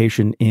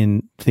education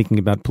in thinking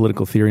about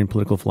political theory and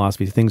political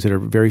philosophy, things that are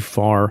very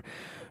far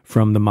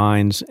from the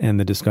minds and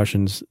the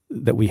discussions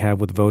that we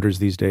have with voters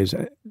these days?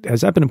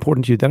 Has that been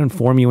important to you? Did that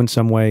inform you in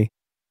some way?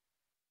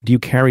 Do you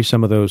carry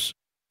some of those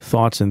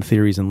thoughts and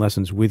theories and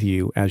lessons with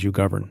you as you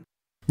govern?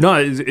 No,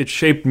 it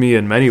shaped me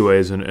in many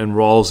ways, and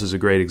Rawls is a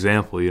great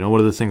example. One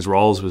of the things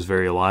Rawls was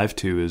very alive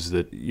to is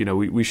that,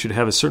 we should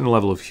have a certain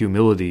level of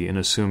humility in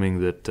assuming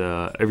that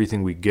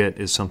everything we get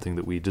is something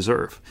that we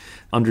deserve.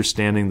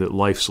 Understanding that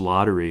life's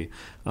lottery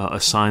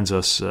assigns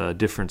us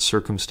different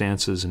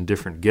circumstances and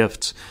different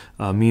gifts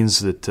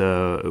means that,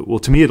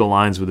 to me it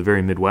aligns with a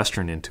very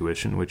Midwestern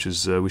intuition, which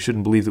is we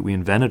shouldn't believe that we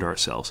invented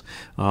ourselves.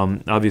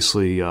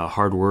 Obviously,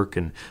 hard work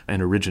and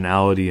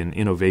originality and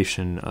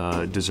innovation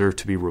deserve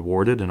to be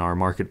rewarded, and our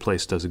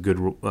marketplace does a good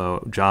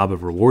job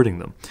of rewarding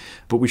them.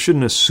 But we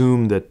shouldn't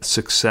assume that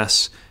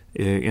success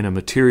in a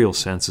material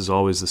sense is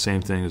always the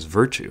same thing as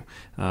virtue.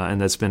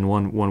 And that's been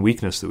one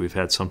weakness that we've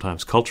had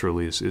sometimes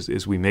culturally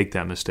is we make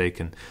that mistake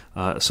and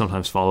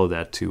sometimes follow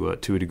that to a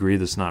degree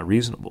that's not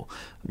reasonable.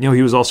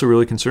 He was also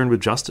really concerned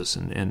with justice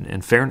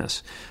and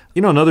fairness.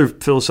 Another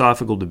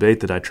philosophical debate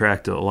that I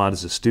tracked a lot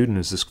as a student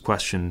is this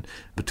question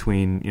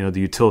between,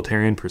 the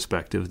utilitarian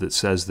perspective that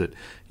says that,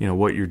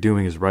 what you're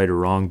doing is right or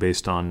wrong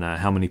based on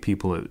how many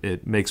people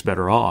it makes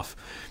better off,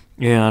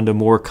 and a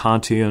more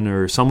Kantian,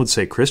 or some would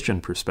say Christian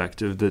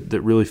perspective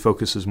that really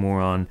focuses more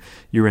on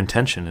your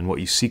intention and what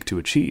you seek to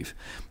achieve.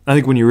 I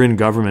think when you're in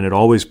government, it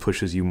always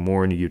pushes you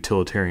more in a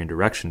utilitarian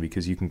direction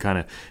because you can kind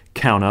of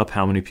count up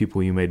how many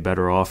people you made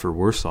better off or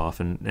worse off,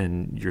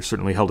 and you're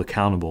certainly held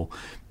accountable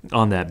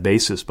on that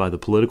basis by the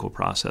political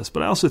process.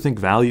 But I also think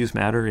values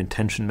matter,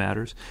 intention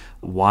matters,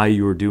 why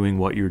you're doing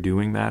what you're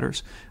doing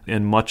matters,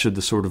 and much of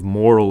the sort of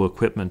moral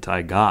equipment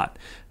I got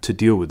to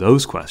deal with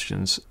those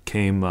questions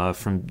came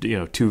from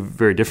two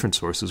very different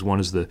sources. One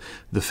is the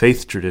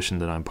faith tradition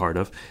that I'm part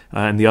of,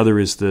 and the other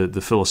is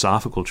the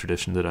philosophical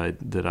tradition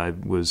that I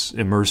was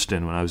immersed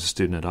in when I was a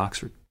student at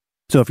Oxford.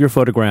 So if you're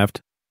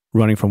photographed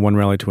running from one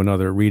rally to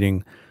another,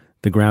 reading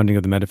The Grounding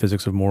of the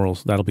Metaphysics of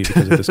Morals, that'll be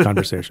because of this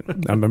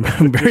conversation.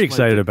 I'm very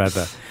excited about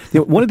that.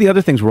 One of the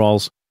other things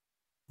Rawls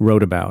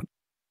wrote about,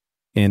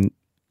 and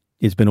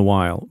it's been a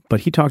while, but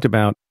he talked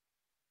about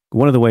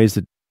one of the ways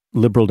that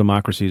liberal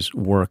democracies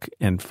work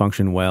and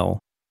function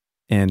well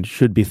and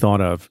should be thought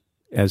of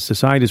as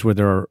societies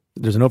where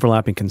there's an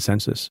overlapping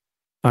consensus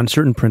on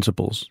certain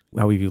principles,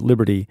 how we view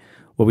liberty,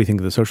 what we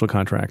think of the social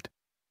contract,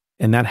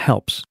 And that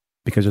helps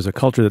because there's a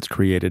culture that's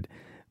created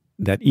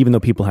that even though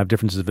people have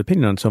differences of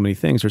opinion on so many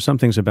things, there's some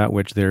things about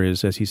which there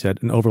is, as he said,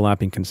 an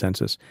overlapping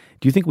consensus.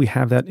 Do you think we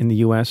have that in the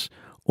U.S.,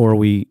 or are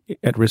we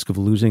at risk of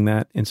losing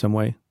that in some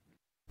way?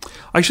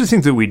 I actually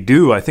think that we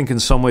do. I think in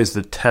some ways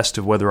the test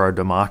of whether our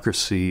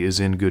democracy is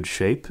in good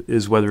shape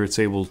is whether it's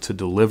able to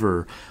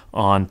deliver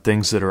on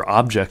things that are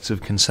objects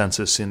of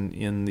consensus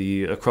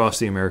across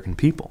the American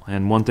people.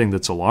 And one thing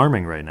that's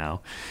alarming right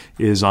now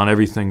is on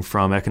everything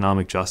from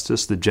economic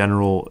justice, the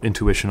general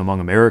intuition among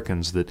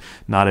Americans that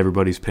not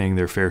everybody's paying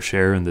their fair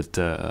share and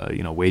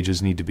that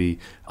wages need to be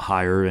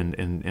higher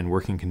and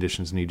working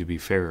conditions need to be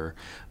fairer,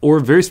 or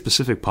very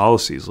specific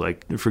policies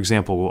like, for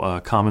example,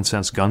 common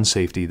sense gun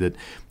safety that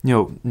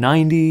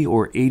 90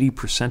 or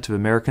 80% of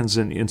Americans,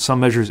 and in some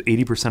measures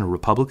 80% of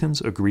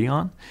Republicans agree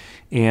on,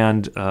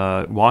 and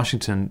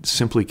Washington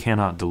simply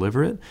cannot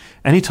deliver it.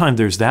 Anytime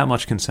there's that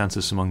much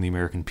consensus among the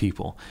American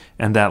people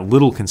and that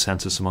little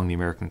consensus among the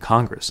American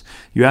Congress,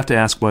 you have to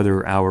ask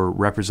whether our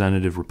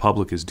representative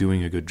republic is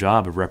doing a good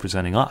job of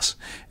representing us.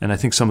 And I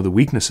think some of the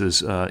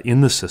weaknesses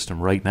in the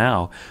system right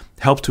now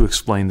help to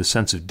explain the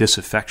sense of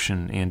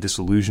disaffection and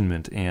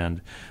disillusionment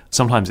and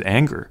sometimes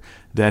anger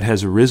that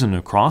has arisen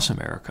across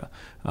America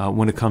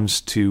when it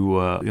comes to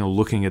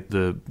looking at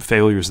the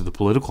failures of the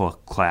political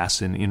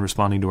class in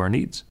responding to our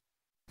needs.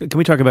 Can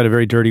we talk about a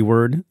very dirty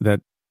word that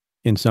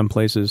in some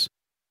places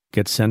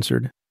gets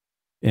censored,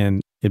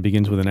 and it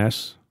begins with an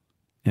S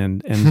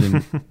and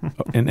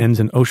ends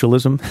in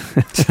socialism?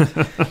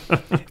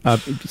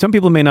 Some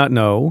people may not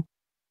know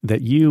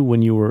that you,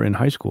 when you were in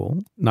high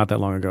school, not that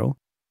long ago,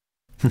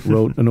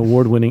 wrote an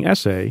award-winning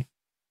essay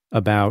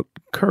about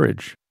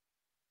courage.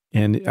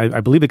 And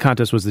I believe the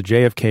contest was the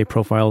JFK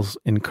Profiles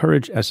in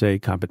Courage essay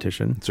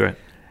competition. That's right.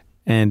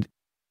 And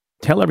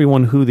tell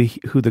everyone who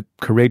the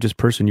courageous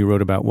person you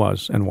wrote about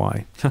was and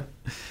why.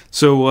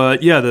 So,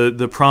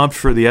 the prompt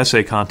for the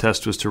essay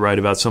contest was to write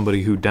about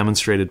somebody who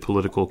demonstrated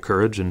political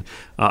courage, and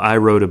I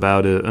wrote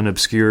about an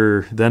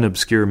obscure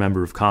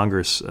member of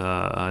Congress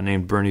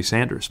named Bernie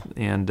Sanders.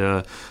 And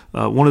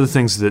one of the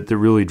things that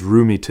really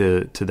drew me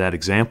to that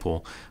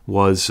example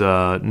was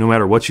no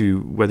matter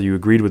whether you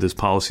agreed with his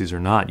policies or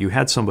not, you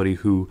had somebody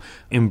who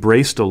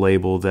embraced a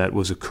label that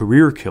was a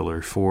career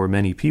killer for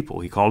many people.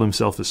 He called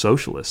himself a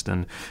socialist,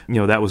 and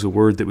that was a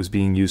word that was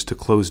being used to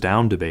close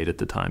down debate at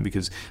the time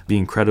because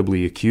being credibly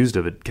accused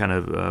of it kind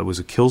of was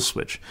a kill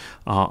switch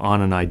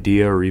on an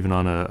idea or even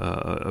on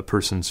a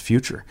person's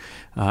future.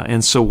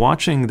 And so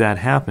watching that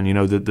happen,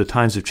 the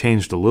times have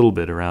changed a little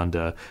bit around,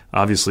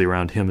 obviously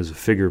around him as a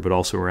figure, but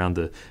also around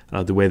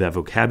the way that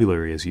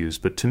vocabulary is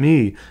used. But to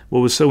me, what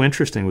was so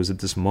interesting was at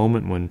this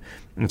moment when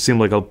it seemed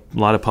like a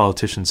lot of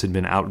politicians had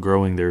been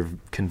outgrowing their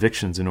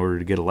convictions in order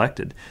to get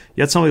elected.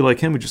 Yet somebody like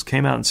him who just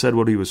came out and said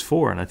what he was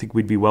for, and I think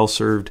we'd be well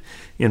served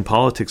in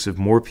politics if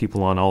more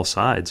people on all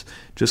sides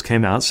just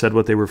came out, said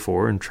what they were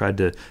for, and tried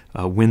to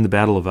win the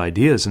battle of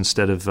ideas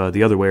instead of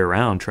the other way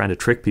around, trying to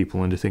trick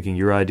people into thinking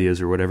your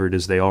ideas or whatever it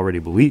is they already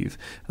believe,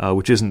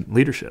 which isn't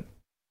leadership.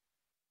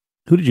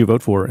 Who did you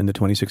vote for in the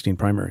 2016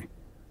 primary?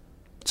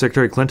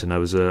 Secretary Clinton. I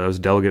was a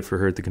delegate for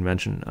her at the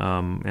convention,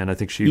 and I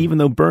think she... Even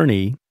though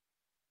Bernie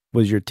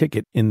was your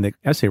ticket in the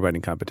essay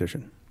writing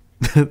competition.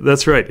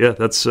 That's right. Yeah,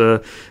 that's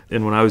and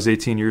when I was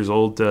 18 years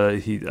old,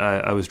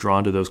 I was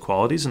drawn to those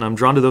qualities, and I'm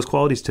drawn to those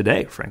qualities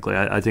today. Frankly,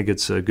 I think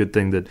it's a good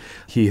thing that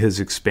he has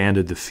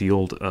expanded the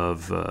field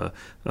of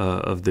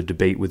the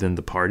debate within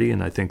the party,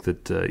 and I think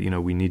that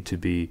we need to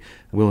be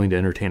willing to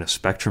entertain a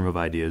spectrum of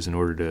ideas in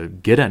order to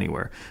get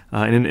anywhere.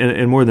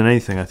 And more than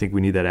anything, I think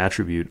we need that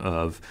attribute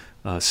of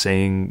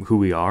saying who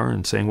we are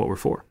and saying what we're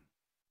for.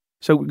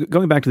 So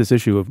going back to this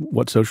issue of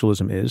what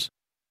socialism is,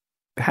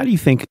 how do you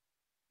think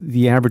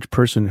the average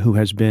person who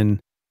has been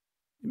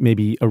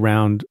maybe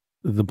around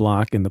the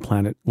block and the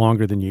planet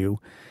longer than you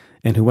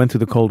and who went through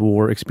the Cold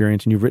War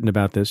experience, and you've written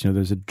about this,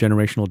 there's a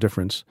generational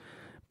difference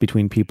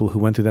between people who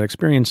went through that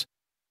experience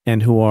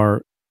and who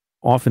are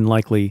often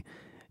likely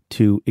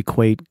to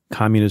equate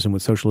communism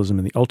with socialism,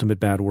 and the ultimate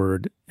bad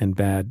word and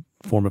bad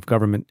form of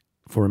government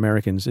for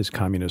Americans is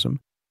communism.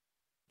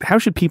 How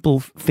should people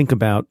think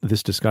about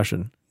this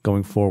discussion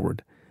going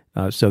forward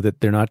so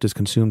that they're not just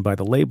consumed by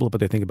the label, but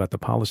they think about the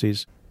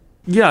policies?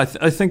 Yeah,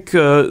 I think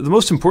the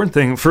most important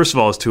thing, first of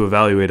all, is to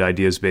evaluate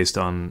ideas based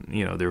on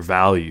their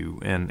value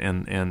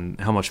and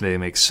how much they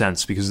make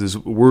sense. Because there's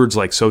words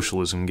like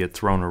socialism get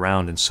thrown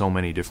around in so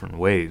many different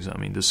ways. I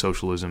mean, does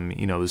socialism,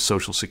 is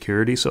Social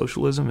Security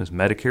socialism? Is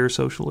Medicare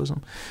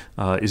socialism?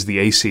 Is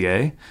the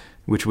ACA,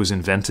 which was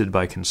invented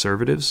by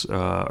conservatives,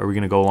 are we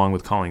going to go along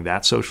with calling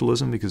that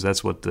socialism because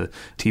that's what the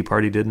Tea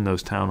Party did in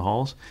those town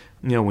halls?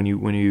 When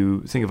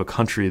you think of a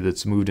country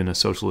that's moved in a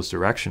socialist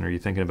direction, are you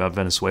thinking about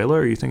Venezuela or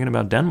are you thinking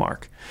about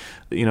Denmark?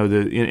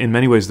 In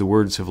many ways, the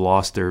words have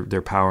lost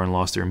their power and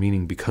lost their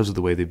meaning because of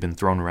the way they've been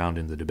thrown around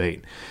in the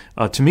debate.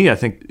 To me, I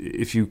think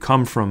if you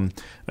come from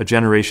a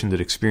generation that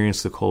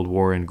experienced the Cold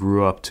War and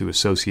grew up to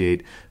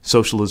associate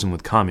socialism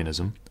with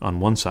communism on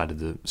one side of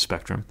the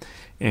spectrum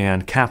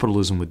and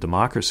capitalism with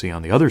democracy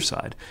on the other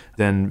side,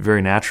 then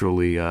very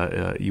naturally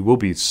you will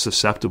be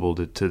susceptible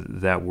to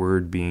that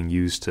word being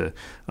used to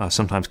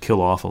sometimes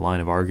kill off a line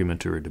of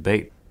argument or a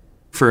debate.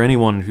 For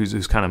anyone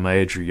who's kind of my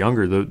age or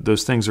younger,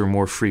 those things are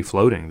more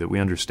free-floating, that we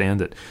understand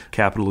that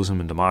capitalism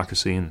and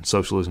democracy and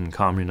socialism and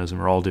communism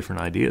are all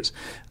different ideas.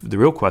 The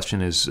real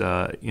question is,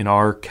 in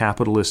our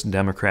capitalist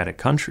democratic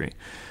country,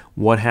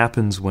 what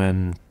happens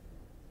when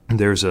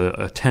there's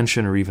a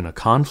tension or even a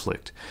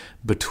conflict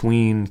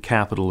between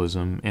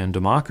capitalism and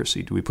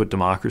democracy? Do we put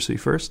democracy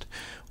first,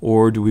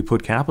 or do we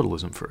put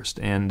capitalism first?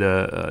 And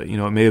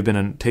it may have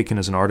been taken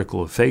as an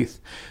article of faith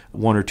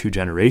 1 or 2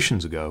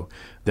 generations ago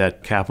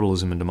that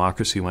capitalism and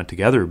democracy went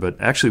together, but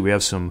actually we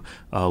have some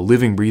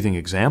living, breathing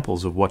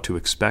examples of what to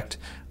expect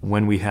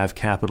when we have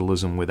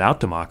capitalism without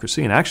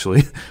democracy. And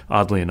actually,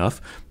 oddly enough,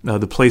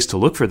 the place to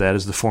look for that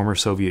is the former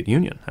Soviet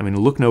Union. I mean,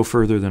 look no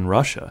further than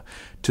Russia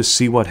to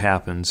see what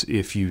happens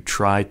if you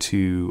try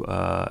to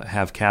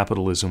have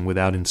capitalism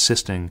without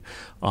insisting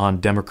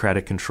on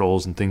democratic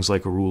controls and things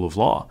like a rule of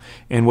law.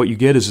 And what you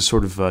get is a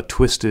sort of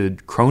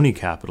twisted crony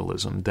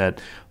capitalism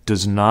that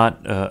does not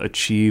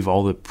achieve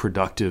all the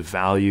productive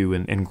value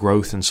and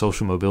growth and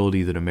social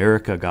mobility that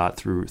America got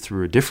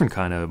through a different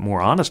kind of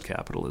more honest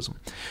capitalism.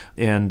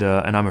 And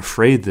I'm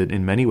afraid that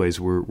in many ways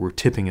we're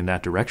tipping in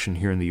that direction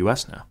here in the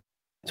U.S. now.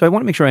 So I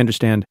want to make sure I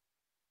understand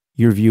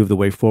your view of the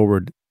way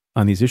forward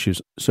on these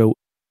issues. So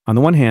on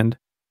the one hand,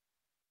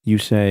 you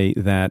say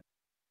that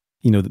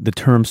the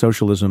term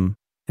socialism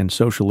and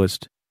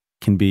socialist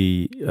can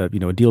be a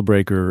deal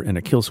breaker and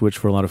a kill switch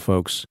for a lot of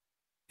folks,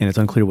 and it's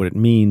unclear what it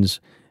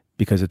means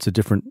because it's a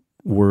different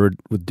word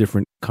with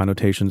different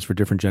connotations for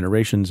different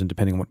generations, and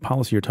depending on what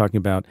policy you're talking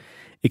about,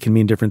 it can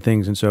mean different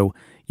things. And so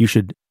you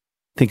should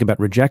think about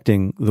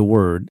rejecting the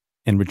word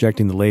and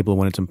rejecting the label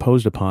when it's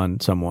imposed upon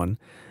someone.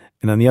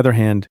 And on the other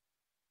hand,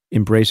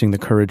 embracing the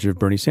courage of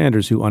Bernie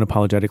Sanders, who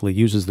unapologetically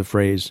uses the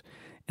phrase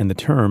and the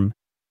term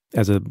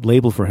as a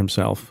label for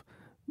himself.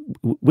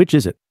 Which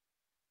is it?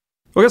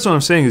 Well, that's what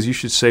I'm saying is you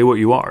should say what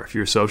you are. If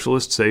you're a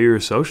socialist, say you're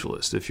a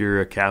socialist. If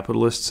you're a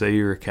capitalist, say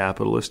you're a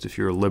capitalist. If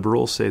you're a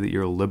liberal, say that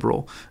you're a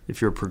liberal.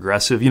 If you're a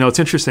progressive, it's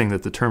interesting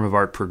that the term of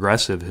art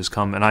progressive has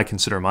come, and I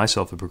consider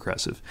myself a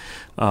progressive,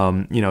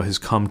 has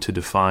come to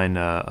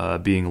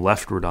define being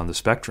leftward on the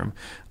spectrum,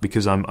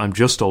 because I'm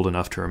just old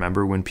enough to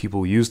remember when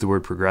people used the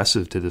word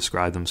progressive to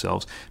describe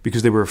themselves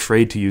because they were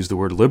afraid to use the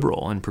word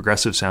liberal, and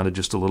progressive sounded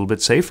just a little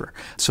bit safer.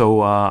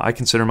 So I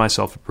consider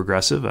myself a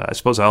progressive. I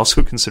suppose I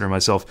also consider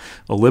myself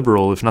a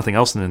liberal, if nothing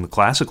else than in the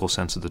classical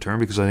sense of the term,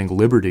 because I think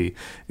liberty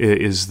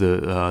is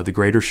the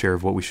greater share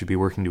of what we should be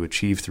working to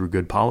achieve through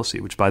good policy,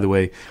 which, by the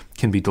way,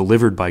 can be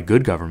delivered by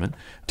good government,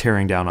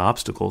 tearing down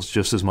obstacles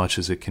just as much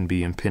as it can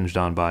be impinged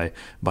on by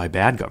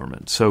bad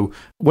government. So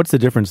what's the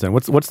difference then?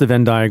 What's the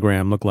Venn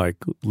diagram look like,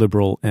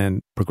 liberal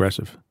and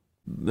progressive?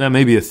 That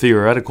may be a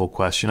theoretical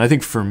question. I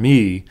think for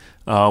me,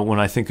 when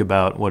I think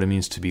about what it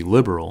means to be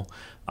liberal,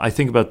 I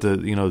think about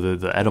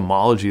the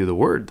etymology of the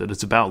word, that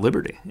it's about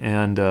liberty.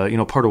 And,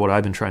 part of what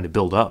I've been trying to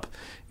build up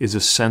is a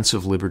sense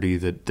of liberty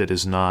that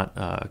is not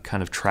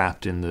kind of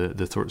trapped in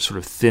the sort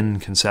of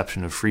thin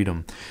conception of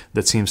freedom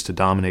that seems to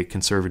dominate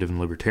conservative and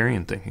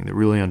libertarian thinking, that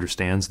really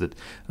understands that,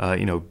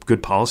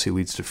 good policy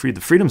leads to freedom.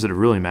 The freedoms that have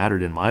really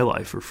mattered in my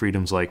life are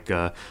freedoms like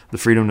the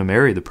freedom to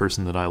marry the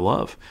person that I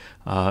love,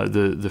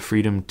 the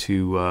freedom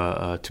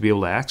to be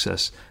able to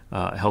access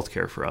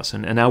healthcare for us.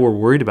 And now we're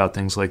worried about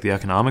things like the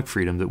economic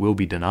freedom that will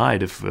be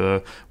denied if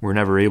we're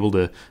never able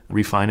to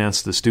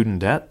refinance the student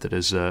debt that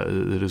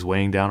is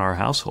weighing down our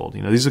household.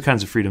 These are the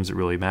kinds of freedoms that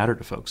really matter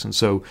to folks. And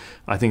so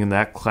I think in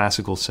that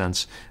classical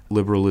sense,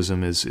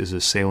 liberalism is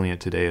as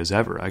salient today as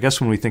ever. I guess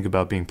when we think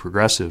about being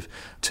progressive,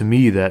 to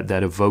me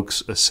that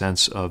evokes a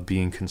sense of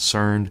being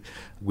concerned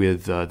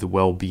with the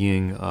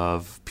well-being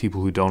of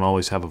people who don't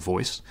always have a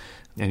voice.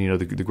 And,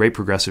 the great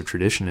progressive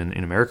tradition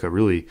in America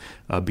really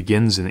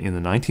begins in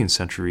the 19th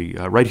century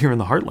right here in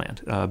the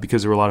heartland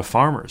because there were a lot of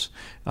farmers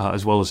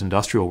as well as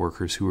industrial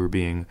workers who were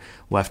being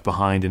left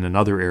behind in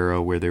another era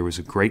where there was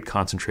a great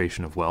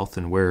concentration of wealth,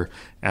 and where,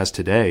 as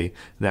today,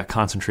 that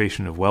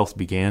concentration of wealth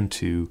began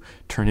to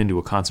turn into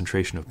a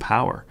concentration of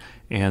power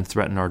and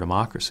threaten our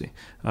democracy.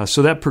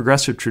 So that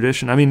progressive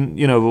tradition,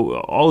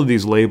 all of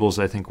these labels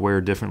I think wear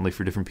differently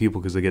for different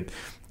people because they get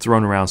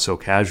thrown around so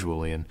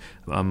casually. And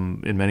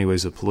I'm in many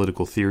ways a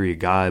political theory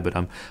guy, but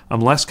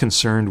I'm less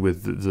concerned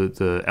with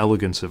the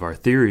elegance of our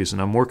theories,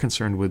 and I'm more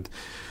concerned with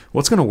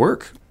what's going to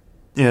work.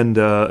 And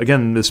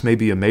again, this may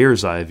be a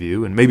mayor's eye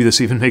view, and maybe this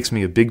even makes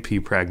me a big P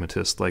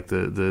pragmatist, like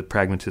the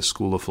pragmatist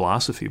school of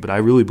philosophy, but I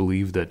really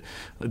believe that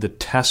the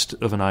test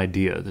of an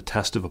idea, the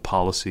test of a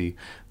policy,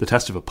 the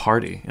test of a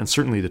party, and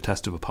certainly the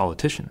test of a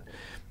politician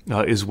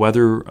is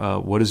whether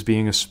what is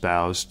being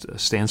espoused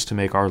stands to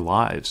make our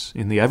lives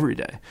in the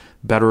everyday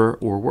better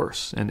or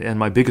worse. And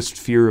my biggest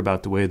fear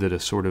about the way that a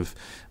sort of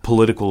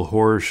political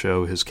horror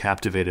show has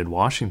captivated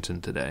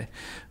Washington today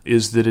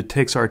is that it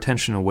takes our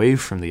attention away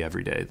from the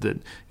everyday,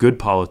 that good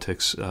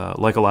politics,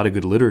 like a lot of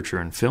good literature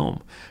and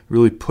film,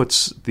 really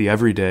puts the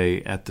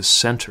everyday at the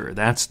center.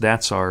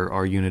 That's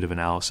our unit of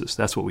analysis.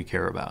 That's what we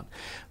care about.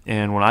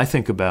 And when I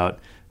think about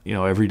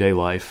everyday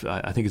life,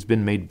 I think it's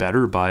been made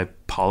better by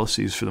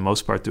policies, for the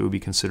most part, that would be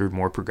considered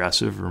more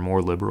progressive or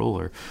more liberal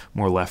or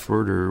more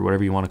leftward or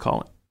whatever you want to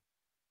call it.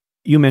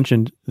 You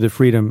mentioned the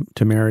freedom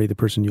to marry the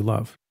person you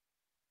love.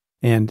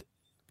 And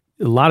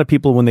a lot of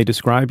people, when they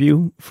describe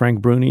you, Frank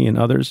Bruni and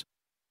others,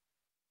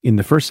 in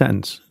the first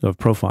sentence of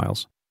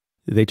profiles,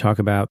 they talk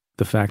about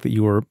the fact that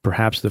you were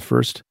perhaps the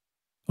first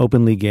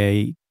openly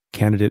gay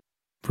candidate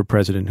for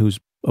president who's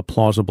a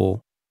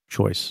plausible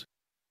choice.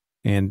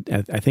 And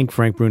I think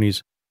Frank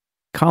Bruni's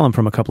column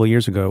from a couple of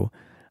years ago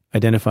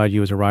identified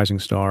you as a rising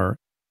star.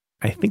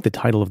 I think the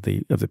title of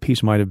the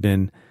piece might have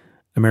been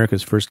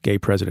America's First Gay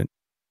President.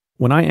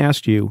 When I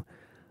asked you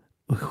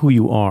who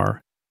you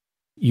are,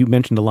 you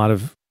mentioned a lot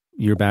of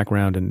your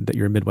background and that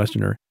you're a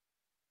Midwesterner,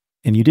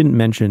 and you didn't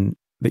mention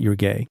that you're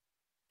gay.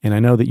 And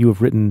I know that you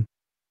have written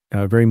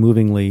very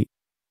movingly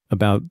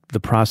about the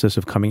process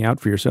of coming out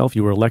for yourself.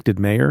 You were elected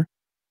mayor,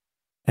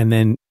 and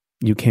then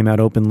you came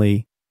out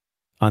openly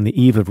on the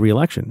eve of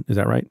re-election. Is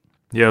that right?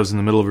 Yeah, I was in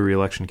the middle of a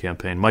re-election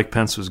campaign. Mike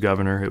Pence was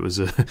governor. It was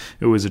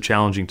a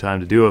challenging time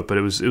to do it, but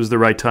it was the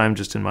right time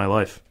just in my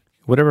life.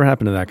 Whatever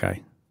happened to that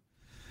guy?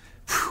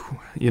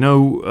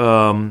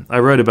 I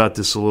write about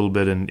this a little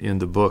bit in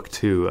the book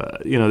too.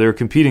 There are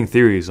competing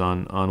theories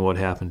on what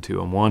happened to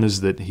him. One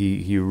is that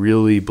he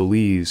really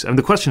believes.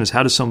 The question is,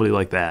 how does somebody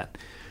like that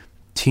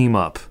team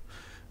up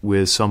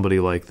with somebody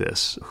like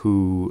this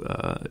who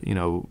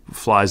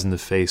flies in the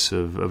face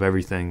of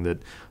everything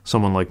that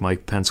someone like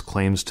Mike Pence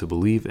claims to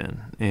believe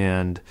in?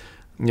 And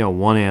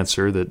one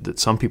answer that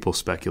some people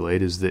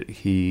speculate is that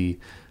he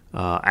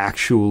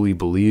actually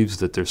believes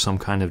that there's some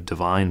kind of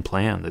divine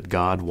plan, that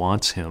God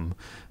wants him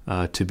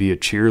to be a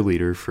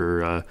cheerleader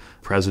for a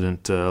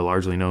president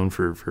largely known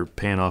for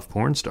paying off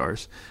porn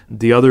stars.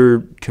 The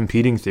other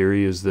competing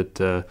theory is that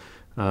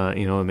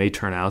it may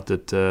turn out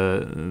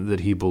that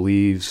he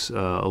believes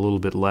a little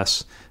bit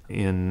less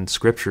in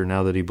Scripture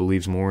now that he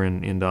believes more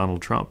in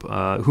Donald Trump.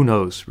 Who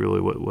knows really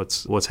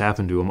what's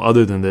happened to him,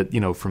 other than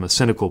that, from a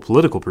cynical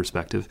political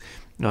perspective,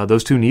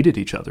 those two needed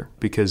each other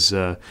because,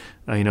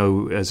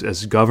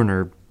 as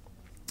governor,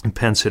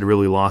 Pence had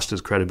really lost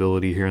his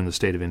credibility here in the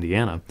state of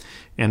Indiana.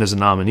 And as a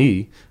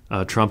nominee,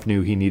 Trump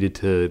knew he needed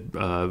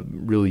to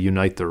really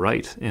unite the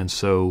right. And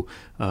so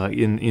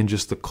in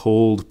just the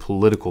cold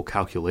political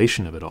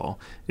calculation of it all,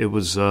 it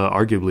was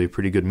arguably a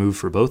pretty good move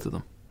for both of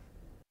them.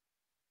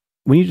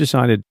 When you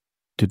decided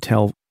to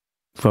tell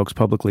folks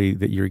publicly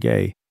that you're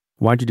gay,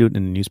 why'd you do it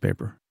in the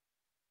newspaper?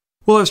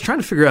 Well, I was trying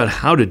to figure out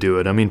how to do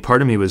it.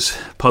 Part of me was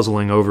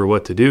puzzling over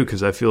what to do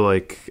because I felt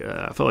like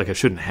I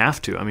shouldn't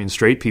have to.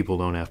 Straight people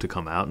don't have to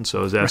come out, and so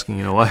I was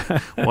asking,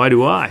 why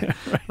do I?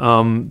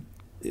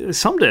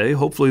 Someday,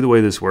 hopefully, the way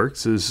this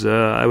works is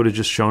I would have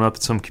just shown up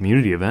at some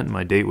community event, and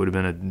my date would have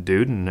been a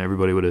dude, and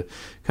everybody would have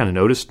kind of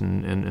noticed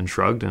and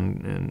shrugged,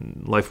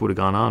 and life would have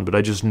gone on. But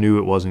I just knew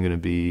it wasn't going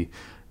to be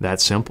that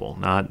simple.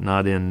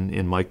 Not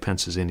in Mike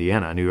Pence's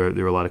Indiana. I knew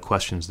there were a lot of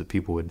questions that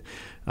people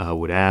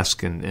would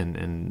ask,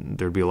 and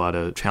there'd be a lot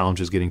of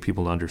challenges getting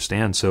people to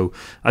understand. So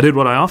I did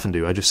what I often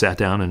do. I just sat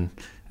down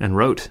and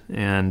wrote.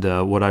 And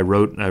what I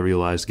wrote, I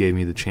realized, gave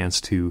me the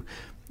chance to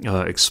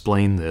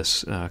explain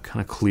this kind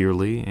of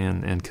clearly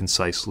and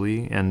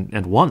concisely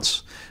and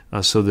once,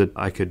 so that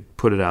I could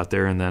put it out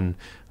there and then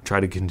try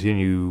to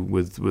continue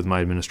with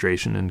my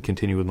administration and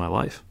continue with my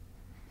life.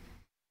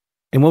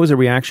 And what was the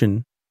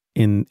reaction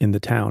in the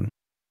town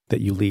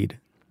that you lead?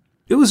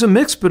 It was a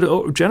mix,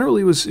 but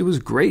generally it was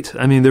great.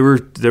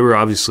 There were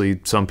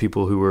obviously some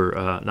people who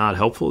were not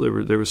helpful.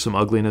 There was some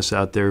ugliness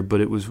out there, but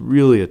it was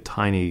really a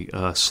tiny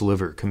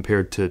sliver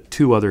compared to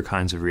two other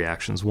kinds of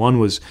reactions. One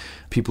was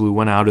people who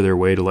went out of their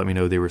way to let me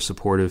know they were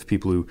supportive,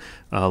 people who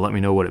let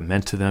me know what it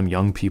meant to them,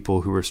 young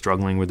people who were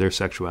struggling with their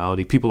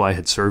sexuality, people I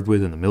had served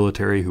with in the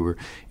military who were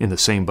in the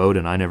same boat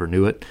and I never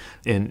knew it,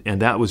 and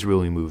that was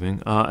really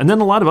moving. And then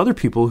a lot of other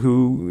people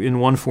who, in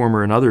one form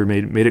or another,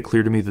 made it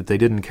clear to me that they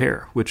didn't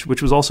care, which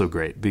was also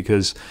great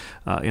because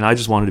I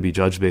just wanted to be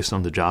judged based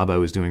on the job I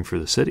was doing for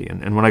the city.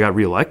 And when I got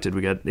reelected,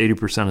 we got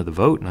 80% of the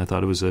vote, and I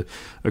thought it was a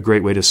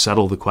great way to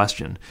settle the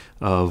question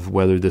of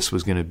whether this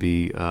was going to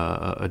be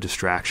a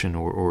distraction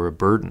or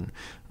a burden,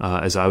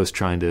 as I was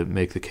trying to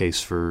make the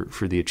case for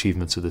the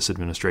achievements of this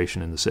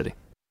administration in the city.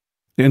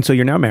 And so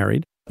you're now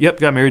married. Yep,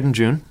 got married in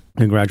June.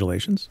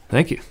 Congratulations.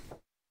 Thank you.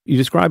 You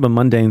describe a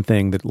mundane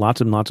thing that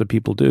lots and lots of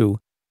people do.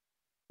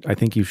 I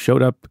think you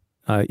showed up,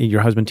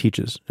 your husband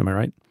teaches, am I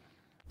right?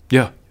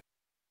 Yeah.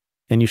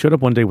 And you showed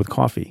up one day with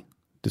coffee.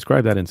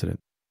 Describe that incident.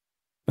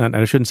 And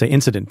I shouldn't say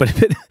incident,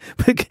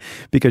 but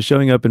because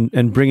showing up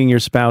and bringing your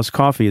spouse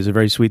coffee is a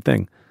very sweet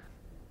thing.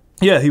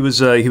 Yeah, he was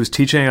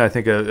teaching, I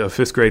think, a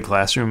fifth grade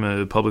classroom at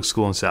a public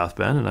school in South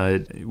Bend,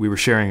 and we were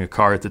sharing a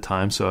car at the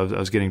time, so I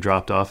was getting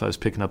dropped off. I was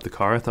picking up the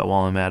car. I thought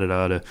while I'm at it, I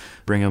ought to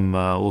bring him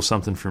a little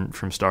something from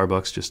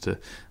Starbucks just to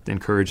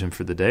encourage him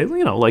for the day,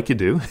 like you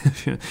do.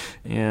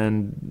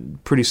 And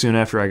pretty soon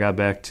after I got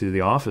back to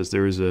the office,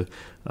 there was a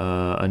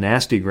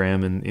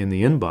nastygram in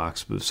the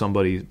inbox with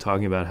somebody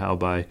talking about how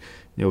by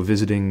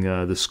visiting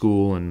the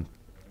school and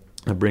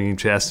bringing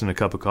Chaston a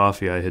cup of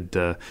coffee, I had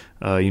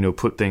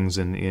put things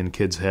in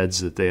kids' heads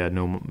that they had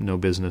no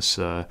business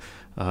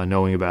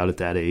knowing about at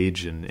that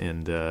age, and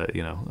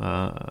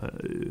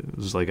it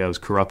was like I was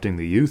corrupting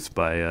the youth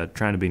by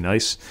trying to be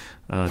nice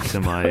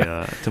to my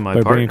by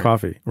partner. bringing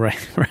coffee, right.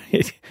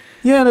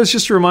 Yeah, and it's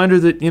just a reminder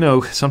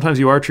that sometimes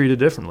you are treated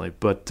differently,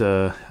 but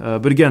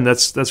again,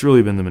 that's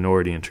really been the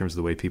minority in terms of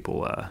the way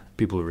people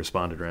have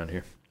responded around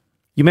here.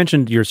 You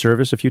mentioned your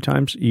service a few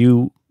times.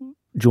 You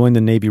joined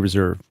the Navy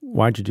Reserve.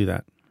 Why'd you do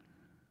that?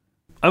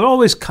 I've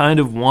always kind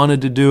of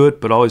wanted to do it,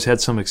 but always had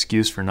some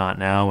excuse for not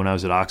now. When I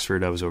was at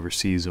Oxford, I was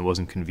overseas. It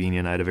wasn't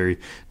convenient. I had a very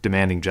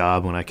demanding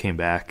job when I came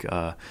back.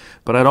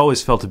 But I'd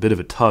always felt a bit of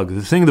a tug.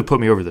 The thing that put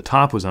me over the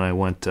top was when I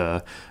went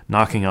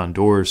knocking on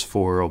doors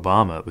for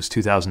Obama. It was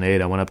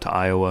 2008. I went up to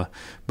Iowa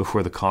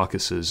before the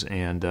caucuses,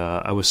 and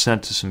I was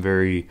sent to some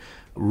very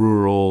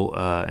rural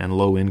and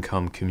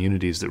low-income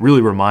communities that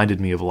really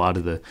reminded me of a lot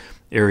of the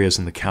areas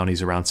in the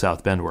counties around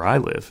South Bend where I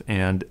live.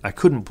 And I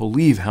couldn't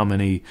believe how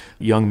many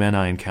young men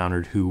I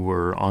encountered who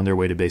were on their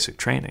way to basic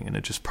training. And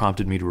it just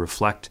prompted me to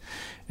reflect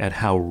at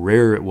how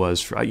rare it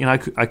was for, I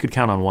could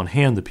count on one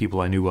hand the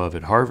people I knew of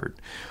at Harvard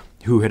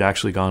who had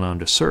actually gone on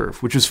to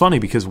serve, which is funny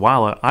because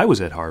while I was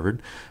at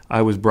Harvard,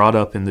 I was brought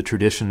up in the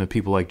tradition of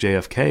people like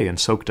JFK and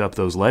soaked up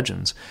those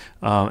legends.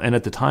 And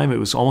at the time, it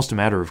was almost a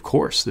matter of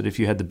course that if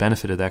you had the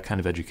benefit of that kind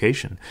of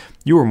education,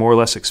 you were more or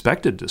less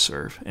expected to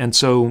serve. And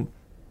so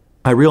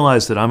I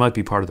realized that I might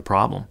be part of the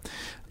problem,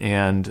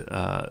 and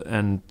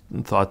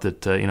thought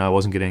that I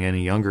wasn't getting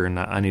any younger, and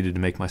I needed to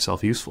make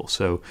myself useful.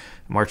 So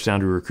I marched down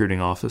to a recruiting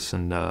office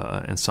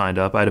and signed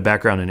up. I had a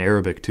background in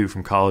Arabic too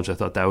from college. I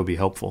thought that would be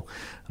helpful,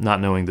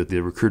 not knowing that the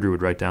recruiter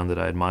would write down that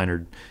I had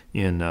minored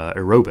in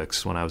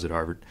aerobics when I was at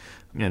Harvard,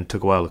 and it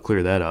took a while to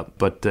clear that up.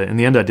 But in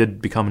the end, I did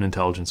become an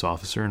intelligence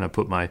officer, and I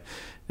put my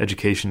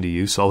education to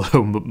use,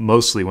 although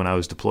mostly when I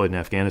was deployed in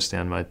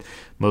Afghanistan, my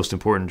most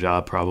important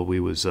job probably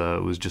was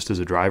just as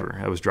a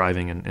driver. I was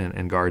driving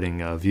and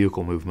guarding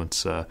vehicle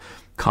movements,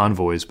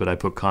 convoys, but I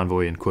put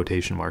convoy in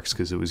quotation marks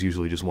because it was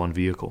usually just one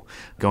vehicle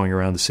going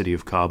around the city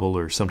of Kabul,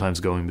 or sometimes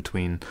going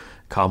between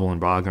Kabul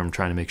and Bagram,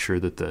 trying to make sure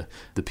that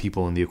the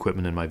people and the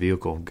equipment in my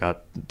vehicle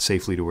got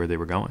safely to where they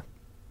were going.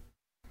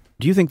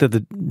 Do you think that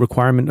the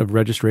requirement of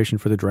registration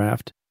for the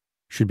draft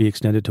should be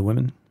extended to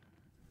women?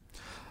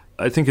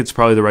 I think it's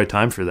probably the right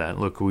time for that.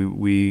 Look,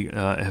 we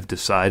have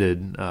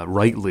decided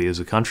rightly as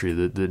a country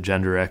that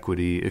gender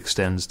equity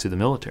extends to the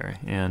military.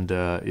 And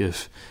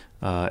if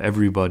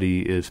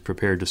everybody is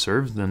prepared to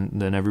serve,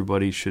 then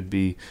everybody should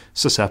be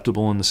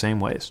susceptible in the same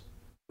ways.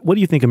 What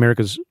do you think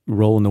America's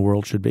role in the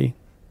world should be?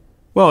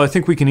 Well, I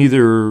think we can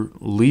either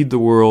lead the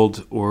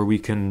world or we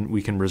can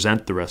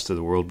resent the rest of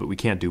the world, but we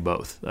can't do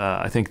both.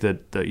 I think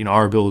that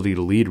our ability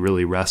to lead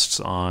really rests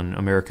on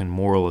American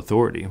moral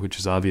authority, which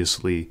is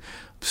obviously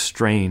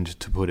strained,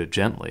 to put it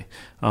gently,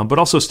 but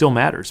also still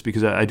matters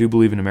because I do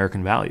believe in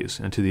American values.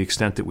 And to the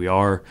extent that we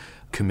are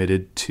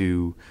committed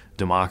to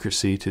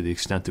democracy, to the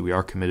extent that we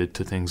are committed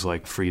to things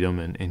like freedom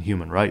and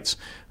human rights,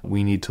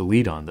 we need to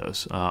lead on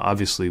those.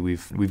 Obviously,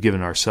 we've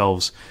given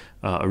ourselves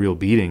a real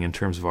beating in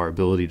terms of our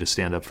ability to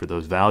stand up for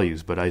those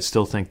values, but I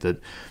still think that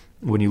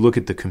when you look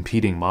at the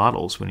competing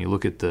models, when you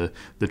look at the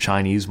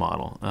Chinese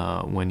model,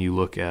 when you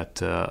look at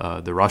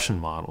the Russian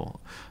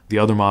model, the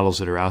other models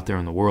that are out there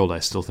in the world, I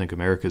still think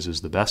America's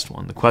is the best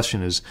one. The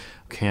question is,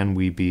 can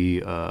we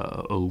be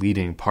a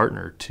leading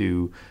partner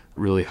to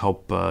really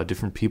help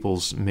different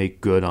peoples make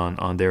good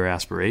on their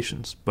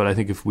aspirations? But I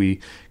think if we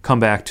come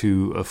back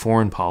to a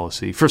foreign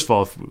policy, first of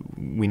all, if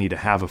we need to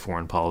have a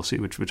foreign policy,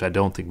 which I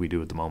don't think we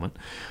do at the moment.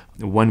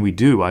 When we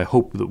do, I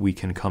hope that we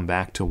can come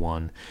back to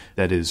one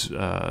that is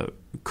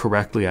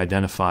correctly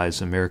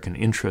identifies American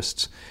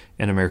interests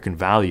and American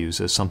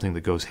values as something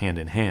that goes hand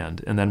in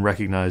hand, and then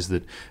recognize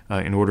that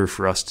in order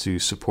for us to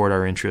support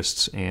our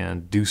interests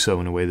and do so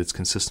in a way that's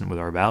consistent with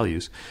our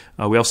values,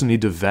 we also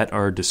need to vet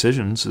our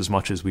decisions as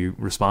much as we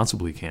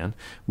responsibly can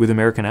with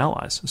American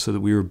allies, so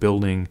that we are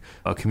building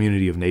a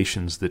community of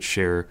nations that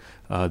share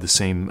the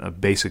same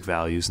basic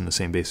values and the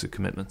same basic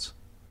commitments.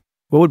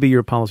 What would be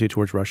your policy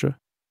towards Russia?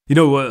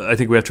 I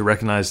think we have to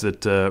recognize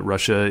that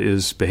Russia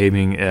is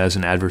behaving as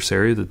an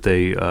adversary, that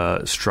they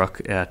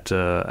struck at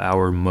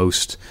our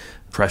most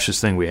precious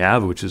thing we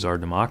have, which is our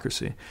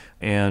democracy.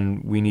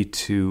 And we need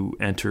to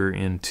enter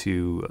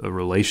into a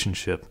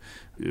relationship,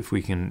 if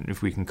we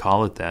can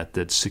call it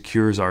that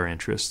secures our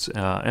interests,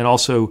 and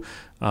also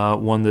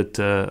one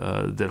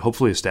that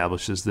hopefully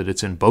establishes that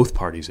it's in both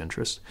parties'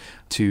 interest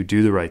to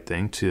do the right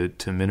thing, to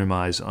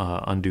minimize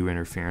undue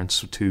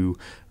interference, to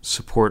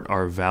support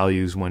our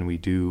values when we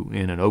do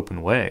in an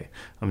open way.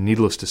 I mean,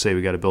 needless to say,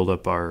 we got to build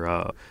up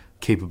our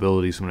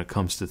capabilities when it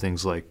comes to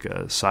things like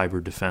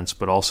cyber defense,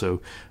 but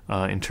also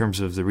in terms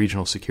of the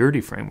regional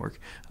security framework.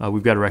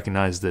 We've got to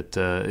recognize that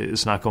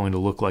it's not going to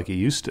look like it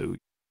used to.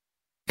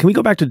 Can we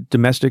go back to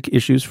domestic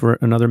issues for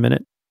another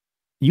minute?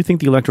 You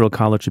think the Electoral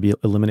College should be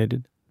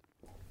eliminated?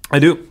 I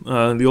do.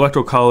 The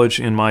Electoral College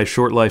in my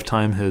short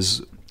lifetime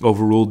has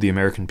overruled the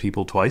American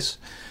people twice.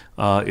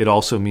 It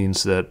also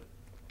means that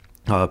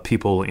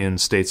people in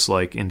states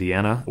like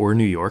Indiana or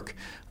New York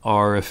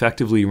are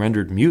effectively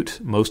rendered mute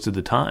most of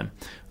the time.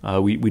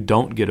 We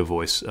don't get a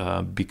voice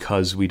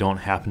because we don't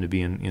happen to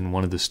be in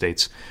one of the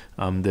states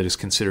that is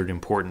considered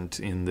important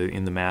in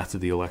the math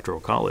of the Electoral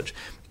College.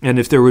 And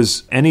if there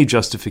was any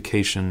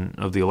justification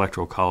of the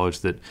Electoral College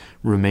that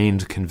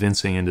remained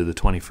convincing into the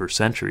 21st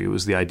century, it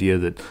was the idea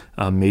that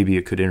maybe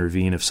it could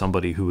intervene if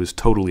somebody who was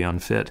totally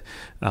unfit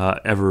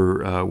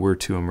ever were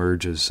to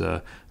emerge as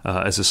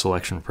a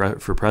selection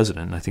for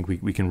president. And I think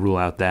we can rule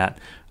out that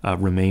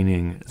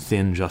remaining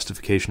thin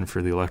justification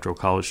for the Electoral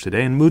College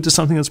today and move to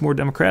something that's more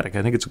democratic.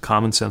 I think it's a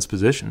common sense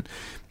position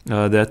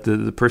that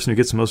the person who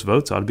gets the most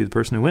votes ought to be the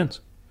person who wins.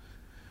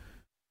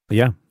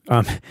 Yeah.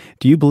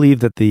 Do you believe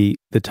that the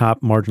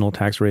top marginal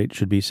tax rate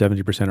should be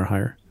 70% or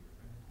higher?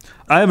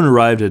 I haven't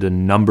arrived at a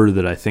number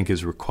that I think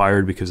is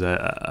required because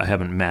I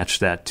haven't matched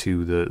that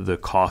to the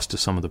cost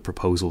of some of the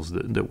proposals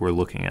that we're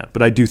looking at.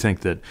 But I do think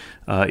that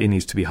it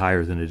needs to be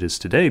higher than it is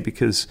today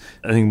because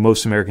I think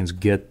most Americans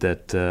get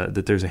that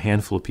there's a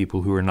handful of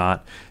people who are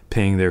not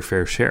paying their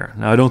fair share.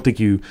 Now, I don't think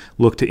you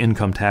look to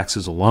income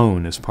taxes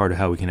alone as part of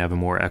how we can have a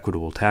more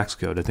equitable tax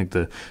code. I think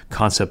the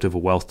concept of a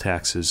wealth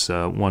tax is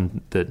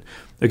one that,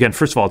 again,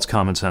 first of all, it's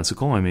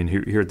commonsensical. I mean,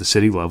 here at the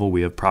city level,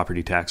 we have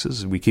property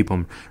taxes. We keep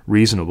them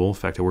reasonable. In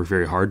fact, I work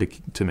very hard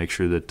to make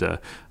sure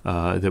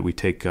that we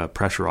take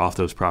pressure off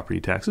those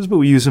property taxes, but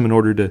we use them in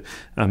order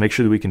to make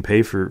sure that we can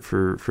pay for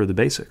the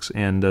basics.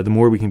 And the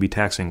more we can be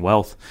taxing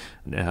wealth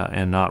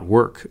and not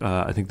work,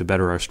 I think the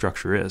better our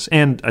structure is.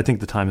 And I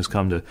think the time has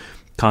come to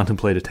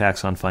contemplate a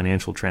tax on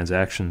financial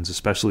transactions,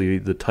 especially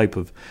the type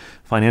of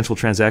financial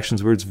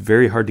transactions where it's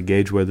very hard to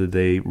gauge whether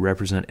they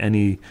represent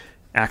any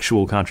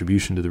actual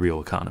contribution to the real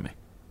economy.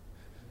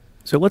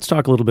 So let's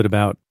talk a little bit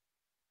about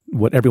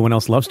what everyone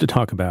else loves to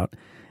talk about,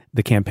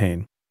 the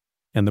campaign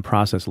and the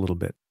process a little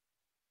bit.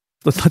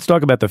 Let's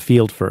talk about the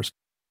field first.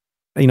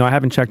 I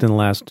haven't checked in the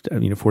last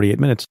 48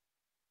 minutes,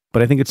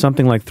 but I think it's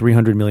something like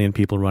 300 million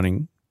people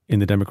running in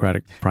the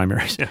Democratic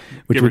primaries,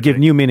 which would give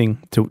new meaning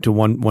to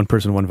one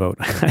person, one vote.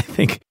 I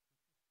think.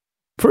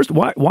 First,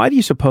 why do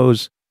you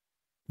suppose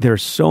there are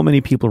so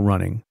many people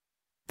running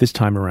this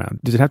time around?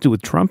 Does it have to do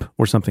with Trump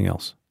or something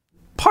else?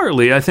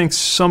 Partly. I think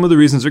some of the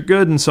reasons are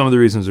good and some of the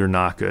reasons are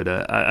not good.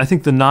 I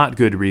think the not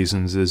good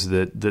reasons is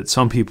that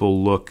some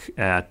people look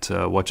at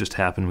what just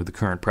happened with the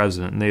current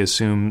president and they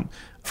assume,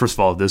 first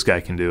of all, this guy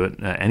can do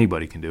it,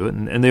 anybody can do it,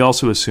 and they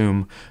also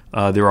assume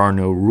there are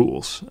no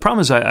rules. The problem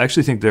is I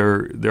actually think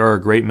there are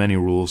a great many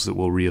rules that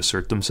will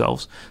reassert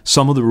themselves.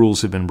 Some of the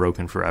rules have been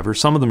broken forever.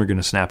 Some of them are going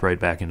to snap right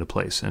back into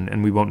place,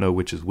 and we won't know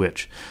which is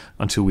which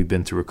until we've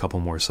been through a couple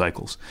more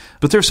cycles.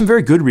 But there are some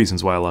very good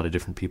reasons why a lot of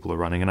different people are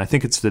running, and I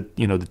think it's that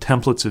the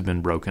templates have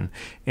been broken,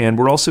 and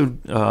we're also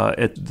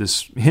at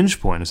this hinge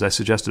point, as I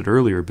suggested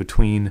earlier,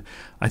 between,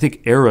 I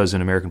think, eras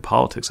in American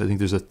politics. I think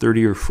there's a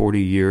 30 or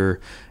 40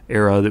 year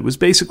era that was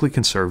basically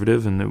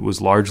conservative and that was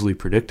largely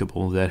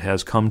predictable that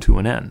has come to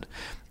an end.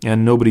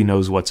 And nobody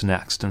knows what's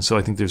next. And so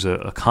I think there's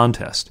a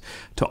contest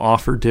to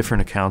offer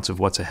different accounts of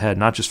what's ahead,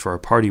 not just for our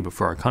party, but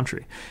for our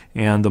country.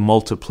 And the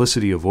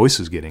multiplicity of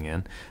voices getting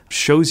in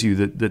shows you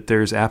that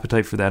there's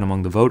appetite for that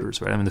among the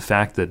voters, right? I mean, the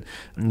fact that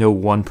no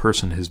one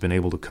person has been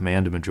able to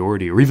command a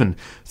majority, or even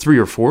 3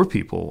 or 4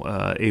 people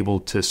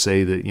able to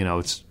say that,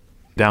 it's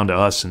down to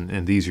us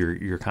and these are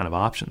your kind of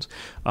options.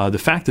 The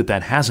fact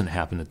that hasn't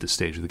happened at this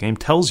stage of the game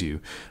tells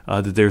you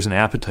that there's an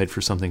appetite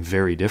for something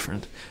very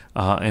different.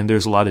 And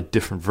there's a lot of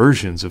different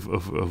versions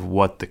of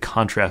what the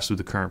contrast with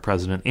the current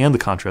president and the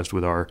contrast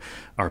with our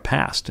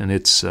past and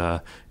its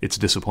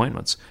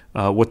disappointments,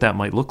 what that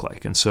might look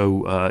like. And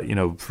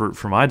so,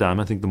 for my dime,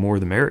 I think the more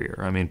the merrier.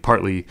 I mean,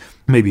 partly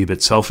maybe a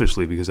bit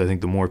selfishly because I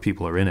think the more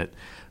people are in it,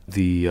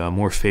 the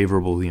more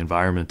favorable the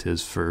environment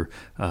is for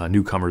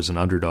newcomers and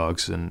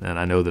underdogs, and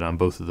I know that I'm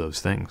both of those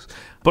things.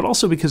 But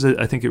also because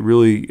I think it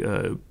really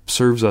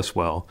serves us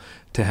well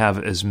to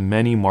have as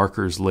many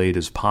markers laid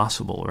as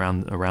possible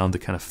around the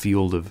kind of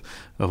field of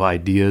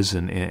ideas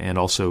and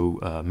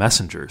also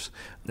messengers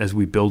as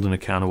we build an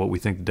account of what we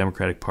think the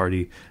Democratic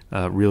Party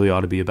really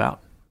ought to be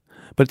about.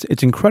 But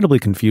it's incredibly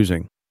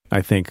confusing,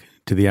 I think,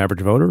 to the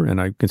average voter,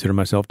 and I consider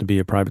myself to be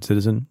a private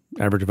citizen,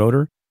 average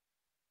voter.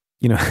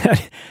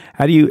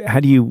 How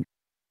do you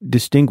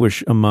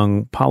distinguish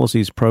among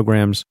policies,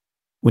 programs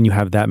when you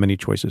have that many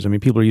choices? I mean,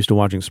 people are used to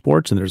watching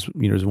sports, and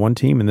there's one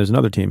team and there's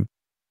another team.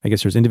 I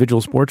guess there's individual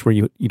sports where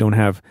you don't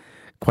have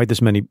quite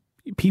this many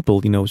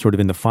people, sort of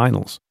in the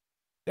finals.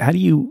 How do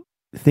you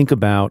think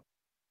about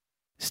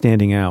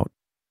standing out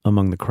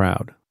among the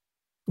crowd,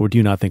 or do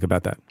you not think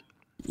about that?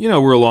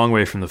 We're a long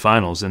way from the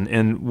finals,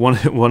 and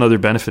one other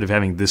benefit of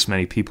having this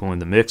many people in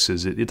the mix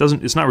is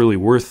it's not really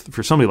worth,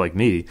 for somebody like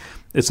me,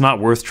 it's not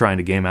worth trying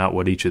to game out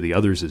what each of the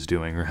others is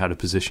doing or how to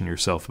position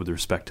yourself with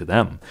respect to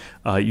them.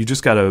 You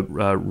just got to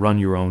run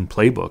your own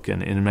playbook,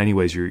 and in many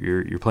ways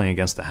you're playing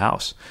against the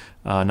house,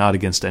 not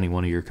against any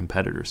one of your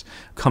competitors.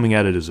 Coming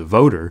at it as a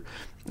voter,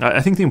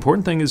 I think the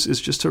important thing is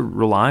just to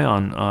rely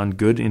on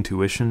good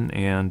intuition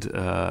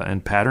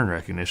and pattern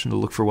recognition to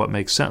look for what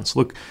makes sense.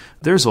 Look,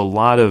 there's a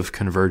lot of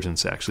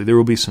convergence, actually. There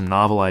will be some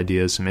novel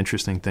ideas, some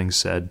interesting things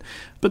said,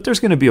 but there's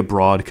going to be a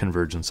broad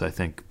convergence, I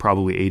think,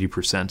 probably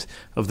 80%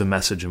 of the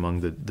message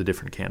among the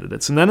different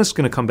candidates. And then it's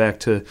going to come back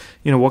to,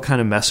 what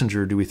kind of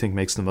messenger do we think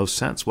makes the most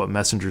sense? What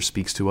messenger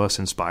speaks to us,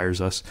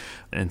 inspires us,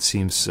 and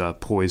seems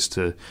poised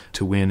to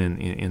win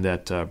in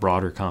that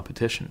broader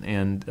competition?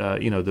 And,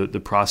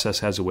 the process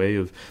has a way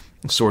of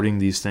sorting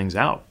these things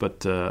out,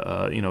 but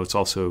it's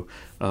also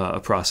a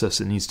process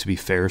that needs to be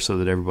fair so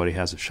that everybody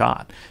has a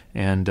shot.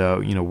 And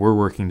we're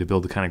working to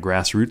build the kind of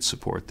grassroots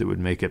support that would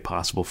make it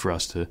possible for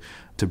us to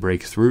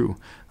break through.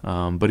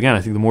 But again,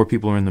 I think the more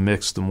people are in the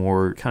mix, the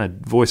more kind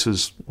of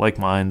voices like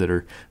mine that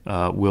are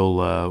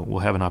will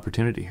have an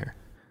opportunity here.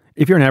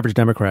 If you're an average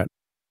Democrat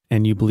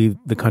and you believe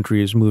the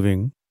country is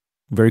moving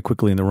very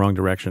quickly in the wrong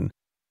direction,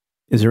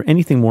 is there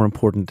anything more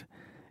important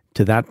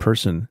to that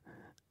person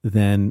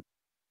than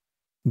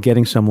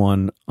getting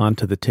someone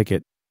onto the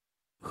ticket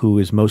who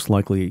is most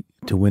likely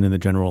to win in the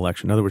general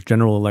election? In other words,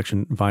 general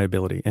election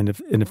viability. And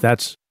if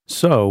that's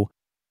so,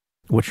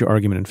 what's your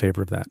argument in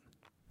favor of that?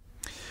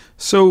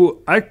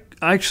 So I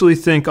actually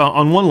think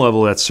on one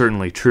level that's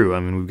certainly true. I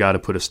mean, we've got to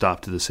put a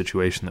stop to the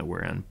situation that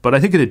we're in. But I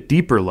think at a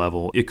deeper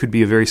level, it could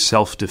be a very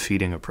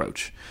self-defeating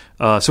approach.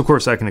 So, of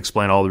course, I can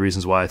explain all the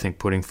reasons why I think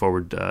putting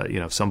forward,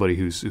 somebody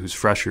who's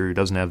fresher, who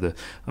doesn't have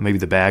maybe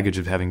the baggage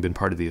of having been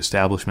part of the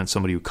establishment,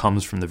 somebody who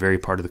comes from the very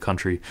part of the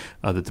country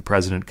that the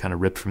president kind of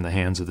ripped from the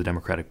hands of the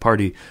Democratic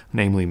Party,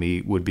 namely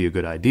me, would be a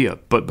good idea.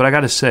 But I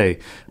got to say,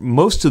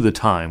 most of the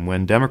time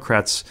when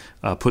Democrats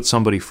put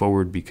somebody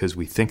forward because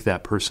we think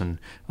that person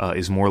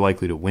is more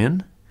likely to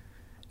win,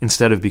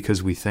 instead of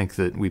because we think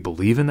that we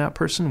believe in that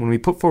person. When we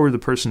put forward the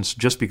person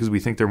just because we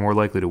think they're more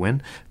likely to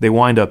win, they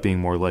wind up being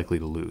more likely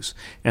to lose.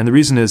 And the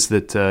reason is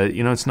that,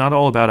 it's not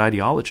all about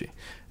ideology.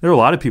 There are a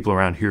lot of people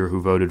around here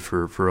who voted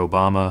for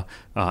Obama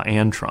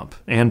and Trump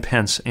and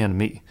Pence and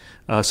me.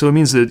 So it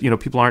means that,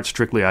 people aren't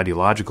strictly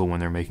ideological when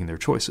they're making their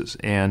choices.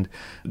 And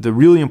the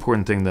really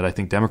important thing that I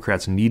think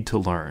Democrats need to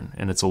learn,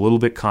 and it's a little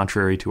bit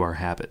contrary to our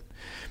habit,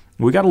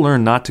 we got to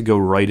learn not to go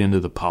right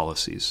into the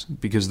policies,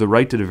 because the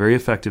right did a very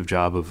effective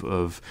job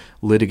of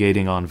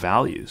litigating on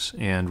values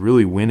and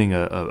really winning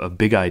a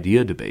big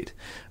idea debate,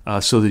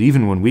 so that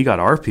even when we got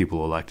our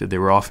people elected, they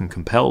were often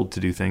compelled to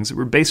do things that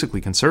were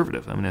basically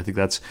conservative. I mean, I think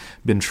that's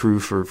been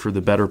true for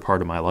the better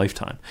part of my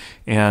lifetime.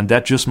 And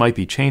that just might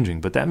be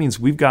changing, but that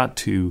means we've got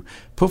to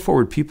put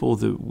forward people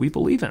that we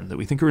believe in, that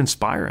we think are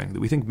inspiring,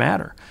 that we think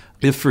matter.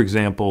 If, for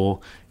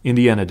example,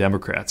 Indiana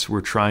Democrats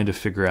were trying to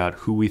figure out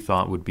who we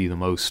thought would be the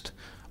most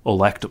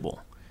electable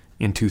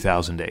in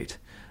 2008,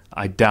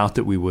 I doubt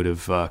that we would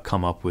have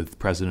come up with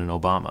President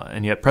Obama.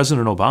 And yet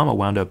President Obama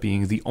wound up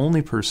being the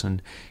only person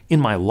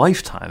in my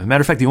lifetime, as a matter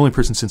of fact, the only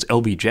person since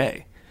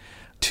LBJ,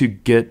 to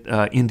get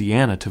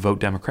Indiana to vote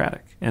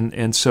Democratic.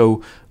 And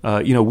so,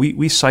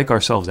 we psych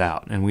ourselves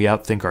out and we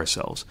outthink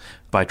ourselves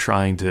by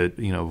trying to,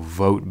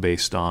 vote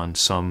based on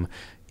some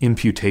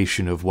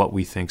imputation of what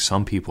we think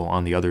some people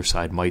on the other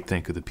side might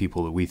think of the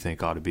people that we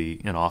think ought to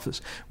be in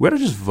office. We ought to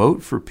just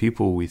vote for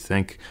people we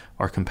think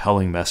are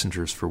compelling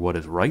messengers for what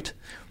is right,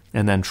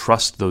 and then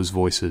trust those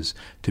voices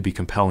to be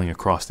compelling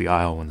across the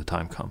aisle when the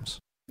time comes.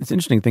 It's an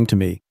interesting thing to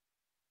me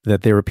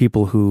that there are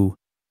people who,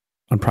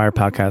 on prior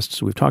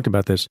podcasts, we've talked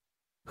about this,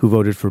 who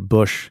voted for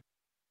Bush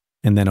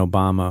and then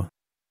Obama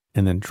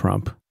and then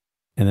Trump,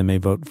 and then may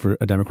vote for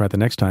a Democrat the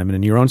next time. And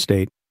in your own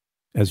state,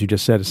 as you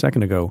just said a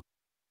second ago,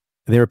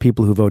 there are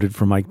people who voted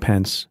for Mike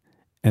Pence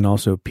and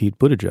also Pete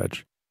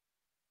Buttigieg.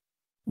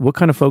 What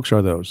kind of folks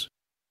are those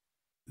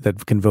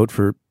that can vote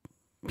for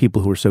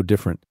people who are so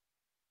different?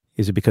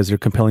 Is it because they're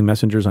compelling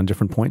messengers on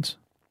different points?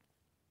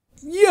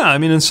 Yeah, I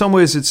mean, in some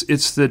ways,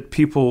 it's that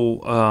people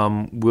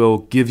will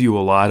give you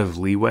a lot of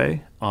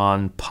leeway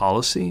on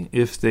policy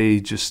if they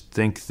just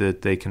think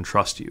that they can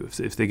trust you,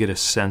 if they get a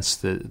sense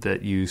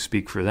that you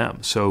speak for them.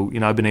 So,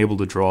 I've been able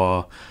to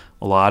draw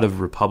a lot of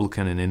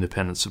Republican and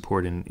independent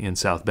support in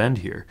South Bend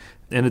here,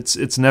 and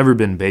it's never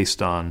been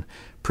based on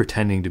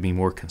pretending to be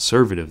more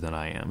conservative than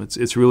I am.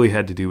 It's really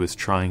had to do with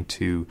trying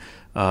to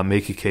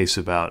make a case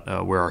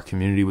about where our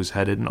community was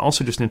headed, and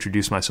also just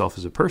introduce myself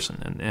as a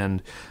person.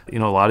 And a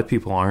lot of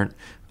people aren't,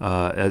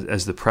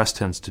 as the press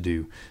tends to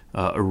do,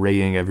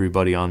 arraying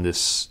everybody on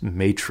this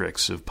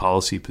matrix of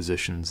policy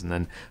positions and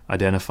then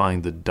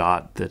identifying the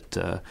dot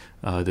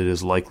that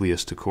is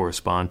likeliest to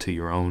correspond to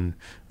your own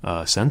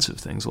sense of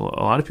things. A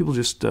lot of people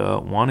just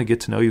want to get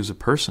to know you as a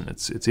person.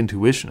 It's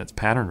intuition, it's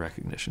pattern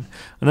recognition.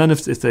 And then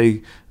if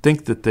they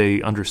think that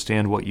they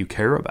understand what you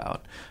care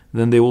about,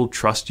 then they will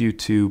trust you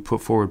to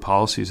put forward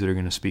policies that are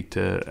going to speak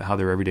to how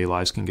their everyday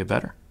lives can get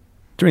better.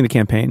 During the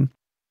campaign,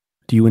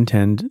 do you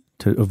intend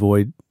to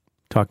avoid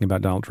talking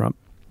about Donald Trump?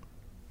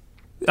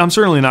 I'm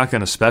certainly not going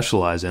to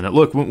specialize in it.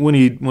 Look, when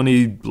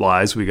he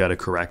lies, we got to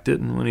correct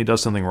it, and when he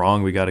does something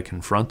wrong, we got to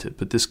confront it.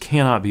 But this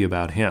cannot be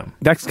about him.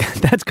 That's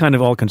kind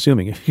of all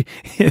consuming.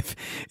 If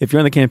you're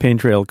on the campaign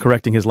trail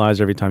correcting his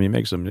lies every time he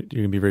makes them, you're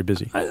going to be very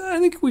busy. I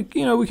think we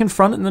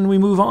confront it and then we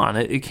move on.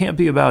 It can't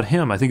be about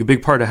him. I think a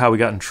big part of how we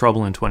got in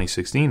trouble in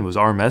 2016 was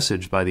our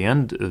message by the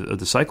end of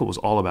the cycle was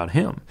all about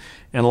him.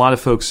 And a lot of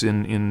folks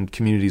in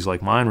communities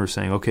like mine were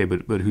saying, okay,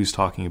 but who's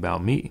talking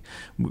about me?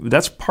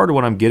 That's part of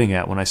what I'm getting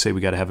at when I say we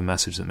got to have a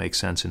message that makes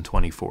sense in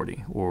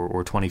 2040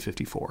 or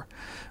 2054.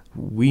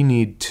 We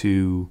need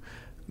to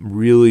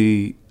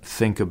really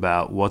think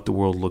about what the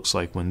world looks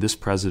like when this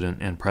president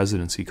and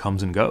presidency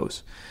comes and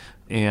goes.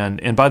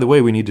 And by the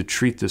way, we need to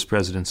treat this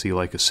presidency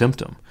like a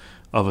symptom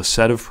of a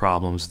set of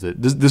problems that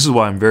this is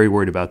why I'm very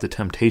worried about the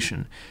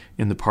temptation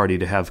in the party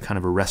to have kind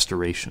of a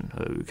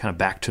restoration, kind of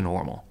back to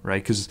normal,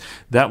 right? Because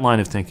that line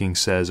of thinking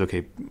says,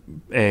 okay,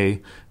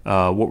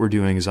 what we're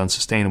doing is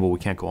unsustainable. We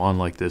can't go on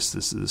like this.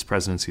 This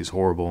presidency is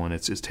horrible and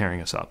it's tearing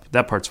us up.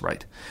 That part's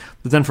right.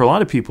 But then for a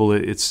lot of people,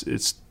 there's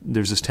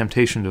this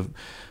temptation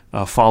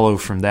to follow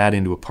from that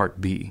into a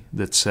part B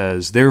that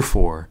says,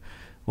 therefore,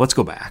 let's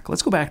go back.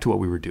 Let's go back to what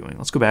we were doing.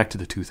 Let's go back to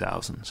the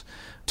 2000s.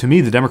 To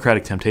me, the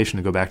Democratic temptation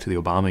to go back to the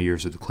Obama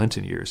years or the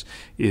Clinton years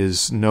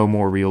is no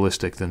more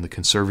realistic than the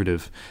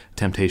conservative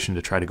temptation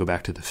to try to go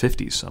back to the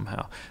 50s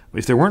somehow.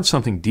 If there weren't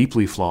something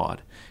deeply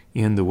flawed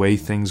in the way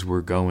things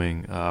were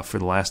going for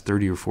the last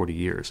 30 or 40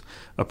 years,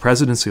 a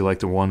presidency like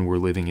the one we're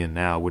living in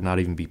now would not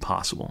even be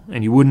possible.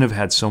 And you wouldn't have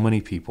had so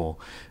many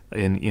people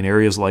in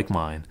areas like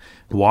mine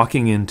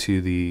walking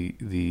into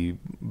the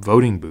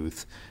voting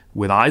booth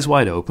with eyes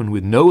wide open,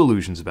 with no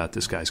illusions about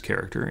this guy's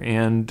character,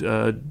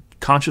 and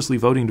consciously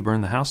voting to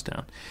burn the house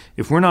down.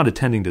 If we're not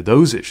attending to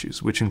those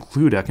issues, which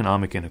include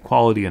economic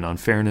inequality and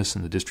unfairness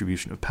and the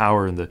distribution of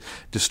power and the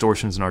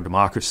distortions in our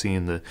democracy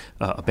and the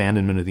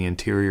abandonment of the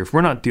interior, if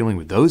we're not dealing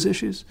with those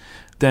issues,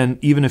 then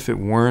even if it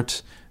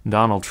weren't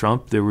Donald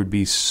Trump, there would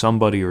be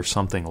somebody or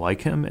something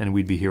like him, and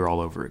we'd be here all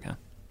over again.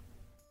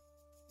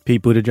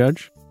 Pete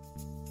Buttigieg,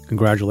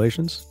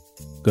 congratulations.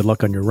 Good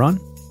luck on your run.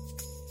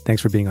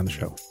 Thanks for being on the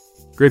show.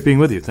 Great being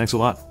with you. Thanks a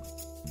lot.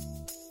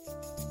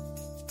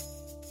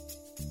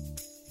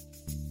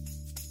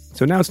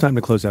 So now it's time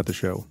to close out the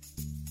show.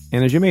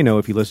 And as you may know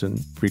if you listen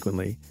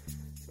frequently,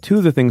 two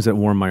of the things that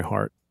warm my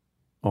heart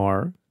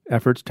are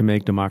efforts to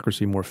make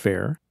democracy more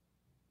fair,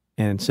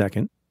 and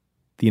second,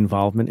 the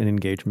involvement and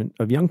engagement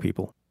of young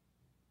people.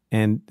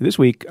 And this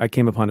week I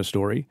came upon a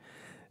story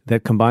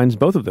that combines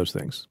both of those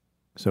things.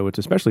 So it's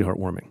especially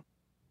heartwarming.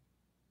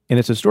 And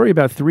it's a story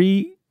about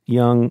three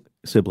young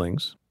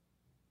siblings,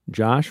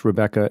 Josh,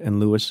 Rebecca, and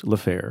Louis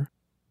LaFair,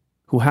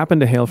 who happen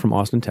to hail from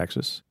Austin,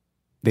 Texas.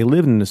 They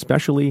live in an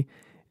especially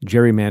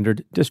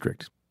gerrymandered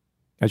district.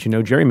 As you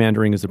know,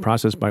 gerrymandering is the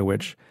process by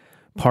which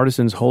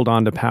partisans hold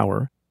on to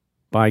power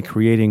by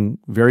creating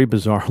very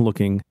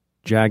bizarre-looking,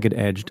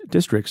 jagged-edged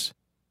districts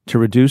to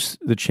reduce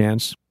the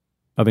chance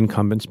of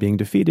incumbents being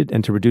defeated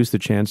and to reduce the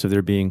chance of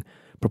there being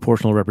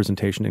proportional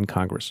representation in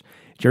Congress.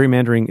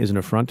 Gerrymandering is an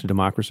affront to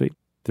democracy.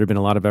 There have been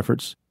a lot of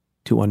efforts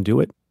to undo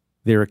it.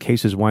 There are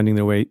cases winding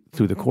their way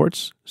through the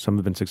courts. Some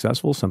have been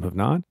successful, some have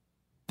not.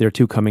 There are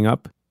two coming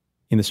up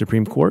in the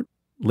Supreme Court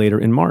later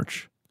in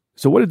March.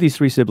 So what did these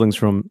three siblings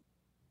from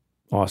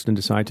Austin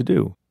decide to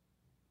do?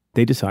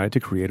 They decided to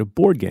create a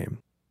board game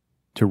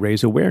to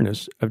raise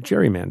awareness of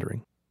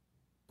gerrymandering.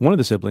 One of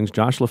the siblings,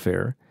 Josh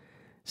LaFair,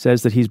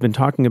 says that he's been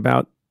talking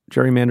about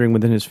gerrymandering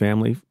within his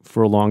family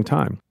for a long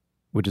time,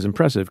 which is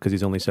impressive because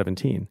he's only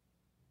 17.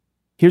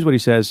 Here's what he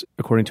says,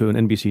 according to an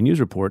NBC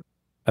News report,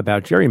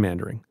 about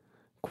gerrymandering.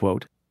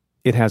 Quote,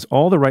 "It has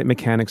all the right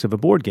mechanics of a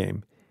board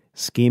game: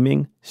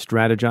 scheming,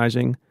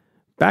 strategizing,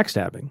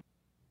 backstabbing.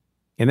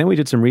 And then we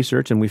did some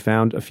research and we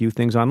found a few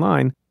things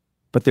online,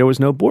 but there was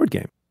no board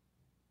game.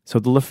 So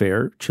the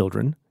LaFair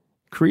children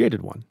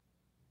created one.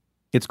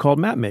 It's called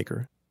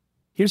Mapmaker.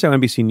 Here's how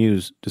NBC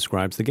News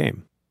describes the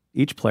game.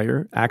 Each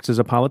player acts as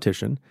a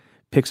politician,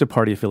 picks a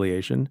party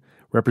affiliation,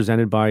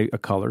 represented by a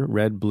color,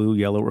 red, blue,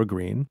 yellow, or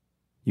green.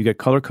 You get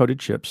color-coded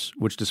chips,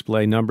 which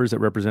display numbers that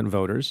represent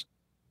voters.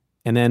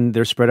 And then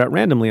they're spread out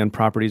randomly on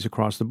properties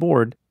across the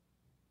board.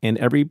 And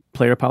every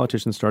player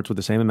politician starts with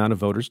the same amount of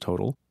voters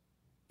total.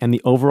 And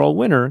the overall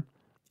winner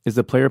is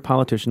the player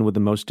politician with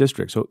the most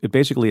districts. So it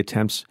basically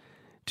attempts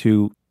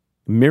to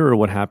mirror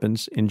what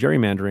happens in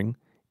gerrymandering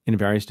in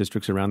various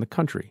districts around the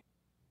country.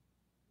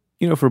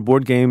 You know, for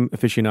board game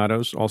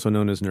aficionados, also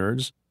known as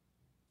nerds,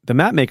 the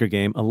Mapmaker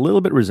game a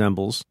little bit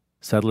resembles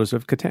Settlers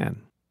of Catan.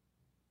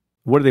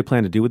 What do they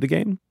plan to do with the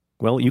game?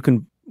 Well, you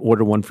can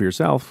order one for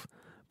yourself,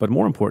 but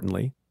more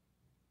importantly,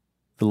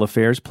 the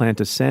LaFairs plan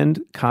to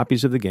send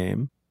copies of the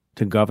game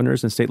to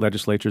governors and state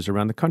legislatures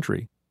around the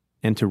country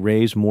and to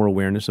raise more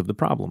awareness of the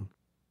problem.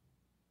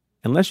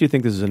 Unless you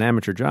think this is an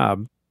amateur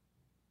job,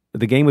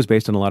 the game was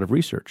based on a lot of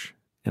research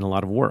and a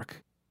lot of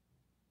work.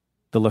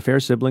 The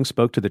LaFair siblings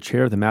spoke to the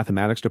chair of the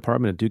mathematics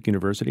department at Duke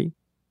University,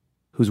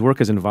 whose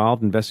work is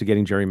involved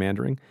investigating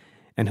gerrymandering,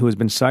 and who has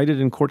been cited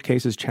in court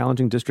cases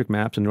challenging district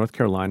maps in North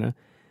Carolina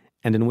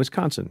and in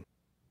Wisconsin.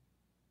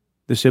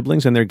 The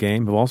siblings and their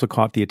game have also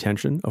caught the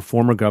attention of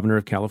former governor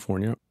of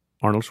California,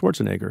 Arnold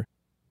Schwarzenegger,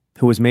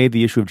 who has made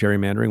the issue of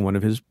gerrymandering one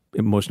of his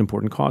most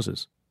important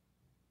causes.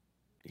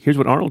 Here's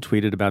what Arnold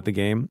tweeted about the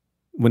game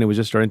when it was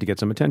just starting to get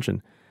some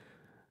attention.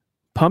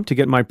 "Pumped to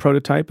get my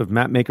prototype of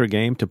mapmaker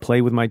game to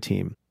play with my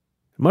team.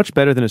 Much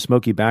better than a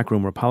smoky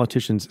backroom where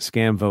politicians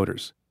scam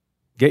voters.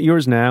 Get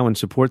yours now and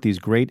support these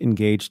great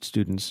engaged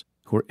students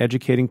who are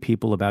educating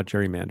people about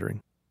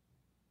gerrymandering."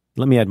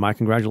 Let me add my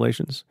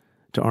congratulations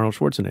to Arnold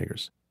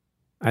Schwarzenegger's.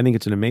 I think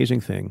it's an amazing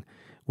thing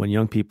when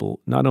young people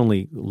not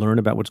only learn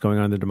about what's going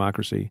on in their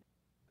democracy,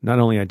 not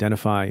only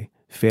identify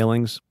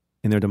failings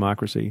in their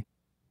democracy,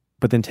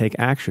 but then take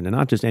action, and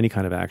not just any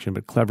kind of action,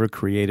 but clever,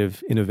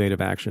 creative,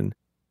 innovative action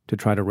to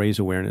try to raise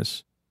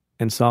awareness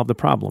and solve the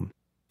problem.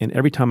 And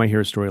every time I hear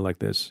a story like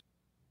this,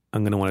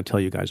 I'm going to want to tell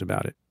you guys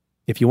about it.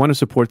 If you want to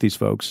support these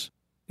folks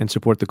and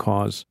support the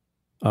cause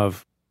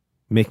of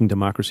making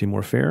democracy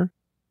more fair,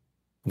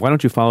 why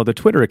don't you follow the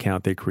Twitter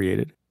account they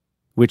created,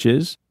 which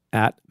is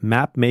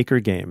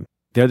 @MapmakerGame.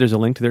 There's a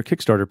link to their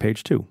Kickstarter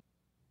page too.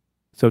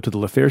 So to the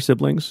LaFair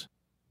siblings,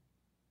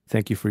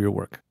 thank you for your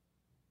work.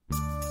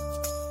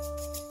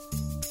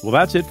 Well,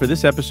 that's it for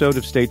this episode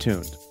of Stay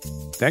Tuned.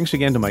 Thanks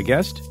again to my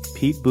guest,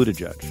 Pete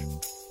Buttigieg.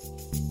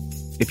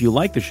 If you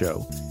like the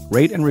show,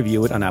 rate and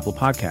review it on Apple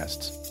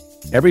Podcasts.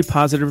 Every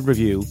positive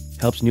review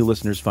helps new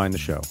listeners find the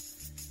show.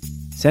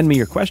 Send me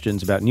your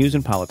questions about news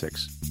and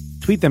politics.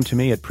 Tweet them to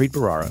me at Preet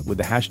Bharara with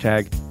the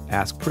hashtag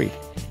AskPreet.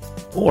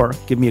 Or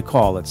give me a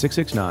call at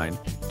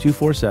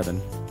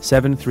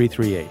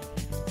 669-247-7338.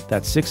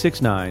 That's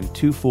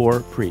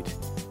 669-24-PREET.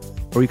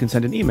 Or you can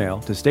send an email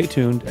to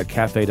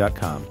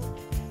staytuned@cafe.com.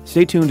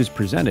 Stay Tuned is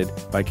presented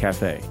by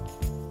Cafe.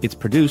 It's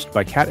produced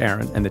by Kat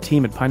Aaron and the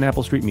team at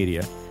Pineapple Street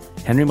Media,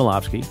 Henry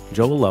Malofsky,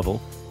 Joel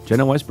Lovell,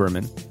 Jenna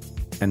Weiss-Berman,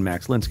 and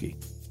Max Linsky.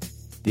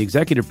 The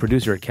executive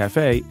producer at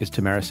Cafe is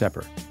Tamara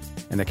Sepper,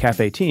 and the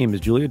Cafe team is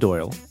Julia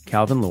Doyle,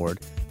 Calvin Lord,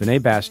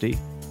 Vinay Basti,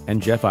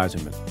 and Jeff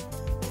Eisenman.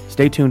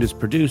 Stay Tuned is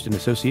produced in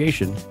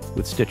association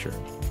with Stitcher.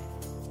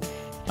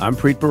 I'm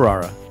Preet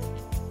Bharara.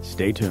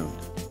 Stay tuned.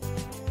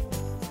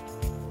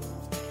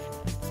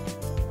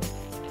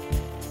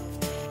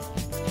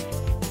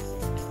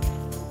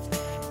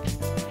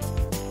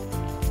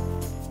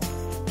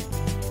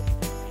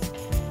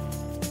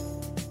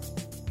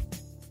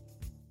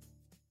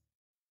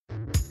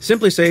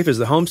 Simply Safe is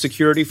the home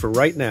security for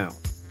right now,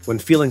 when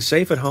feeling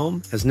safe at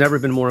home has never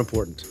been more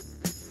important.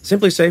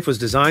 Simply Safe was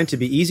designed to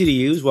be easy to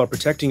use while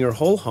protecting your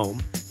whole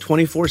home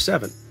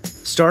 24/7,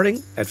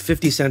 starting at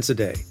 50 cents a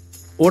day.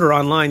 Order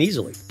online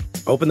easily.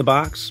 Open the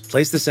box,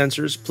 place the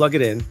sensors, plug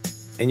it in,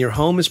 and your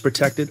home is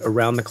protected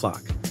around the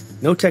clock.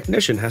 No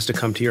technician has to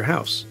come to your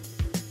house.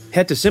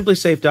 Head to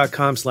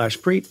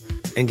simplysafe.com/Preet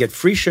and get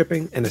free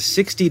shipping and a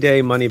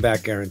 60-day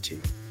money-back guarantee.